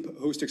PGY2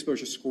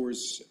 post-exposure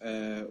scores,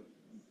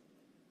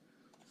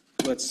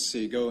 let's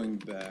see, going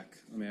back,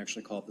 let me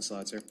actually call up the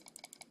slides here.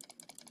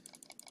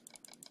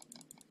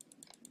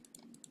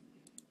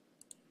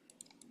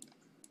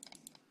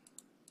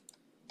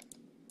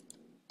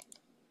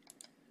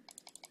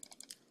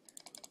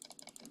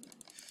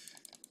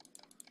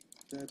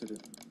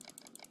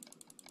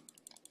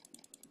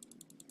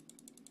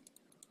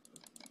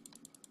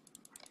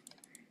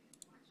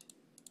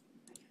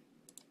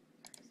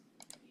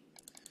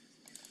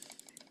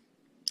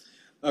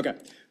 Okay,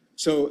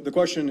 so the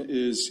question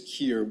is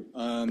here,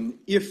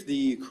 if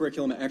the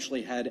curriculum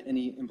actually had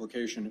any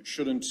implication,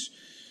 shouldn't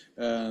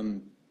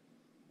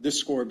this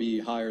score be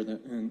higher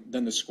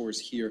than the scores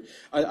here?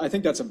 I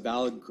think that's a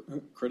valid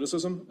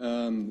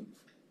criticism.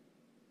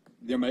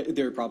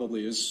 There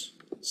probably is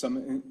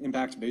some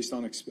impact based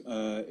on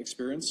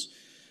experience.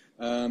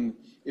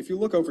 If you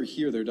look over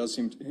here, there does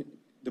seem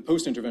the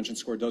post-intervention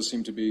score does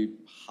seem to be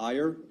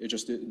higher. It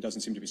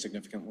doesn't seem to be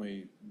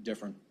significantly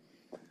different.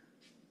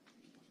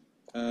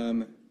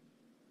 And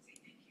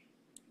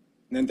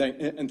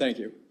thank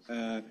you.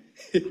 I'll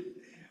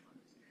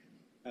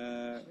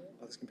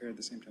just compare at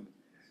the same time.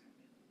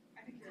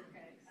 I think you're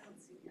okay. I don't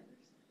see the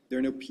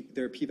others.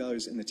 There are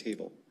p-values in the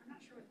table. I'm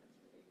not sure what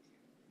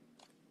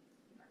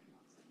that's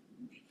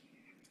related to.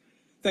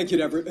 Thank you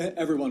to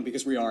everyone,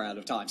 because we are out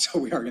of time, so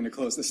we are going to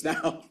close this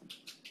now.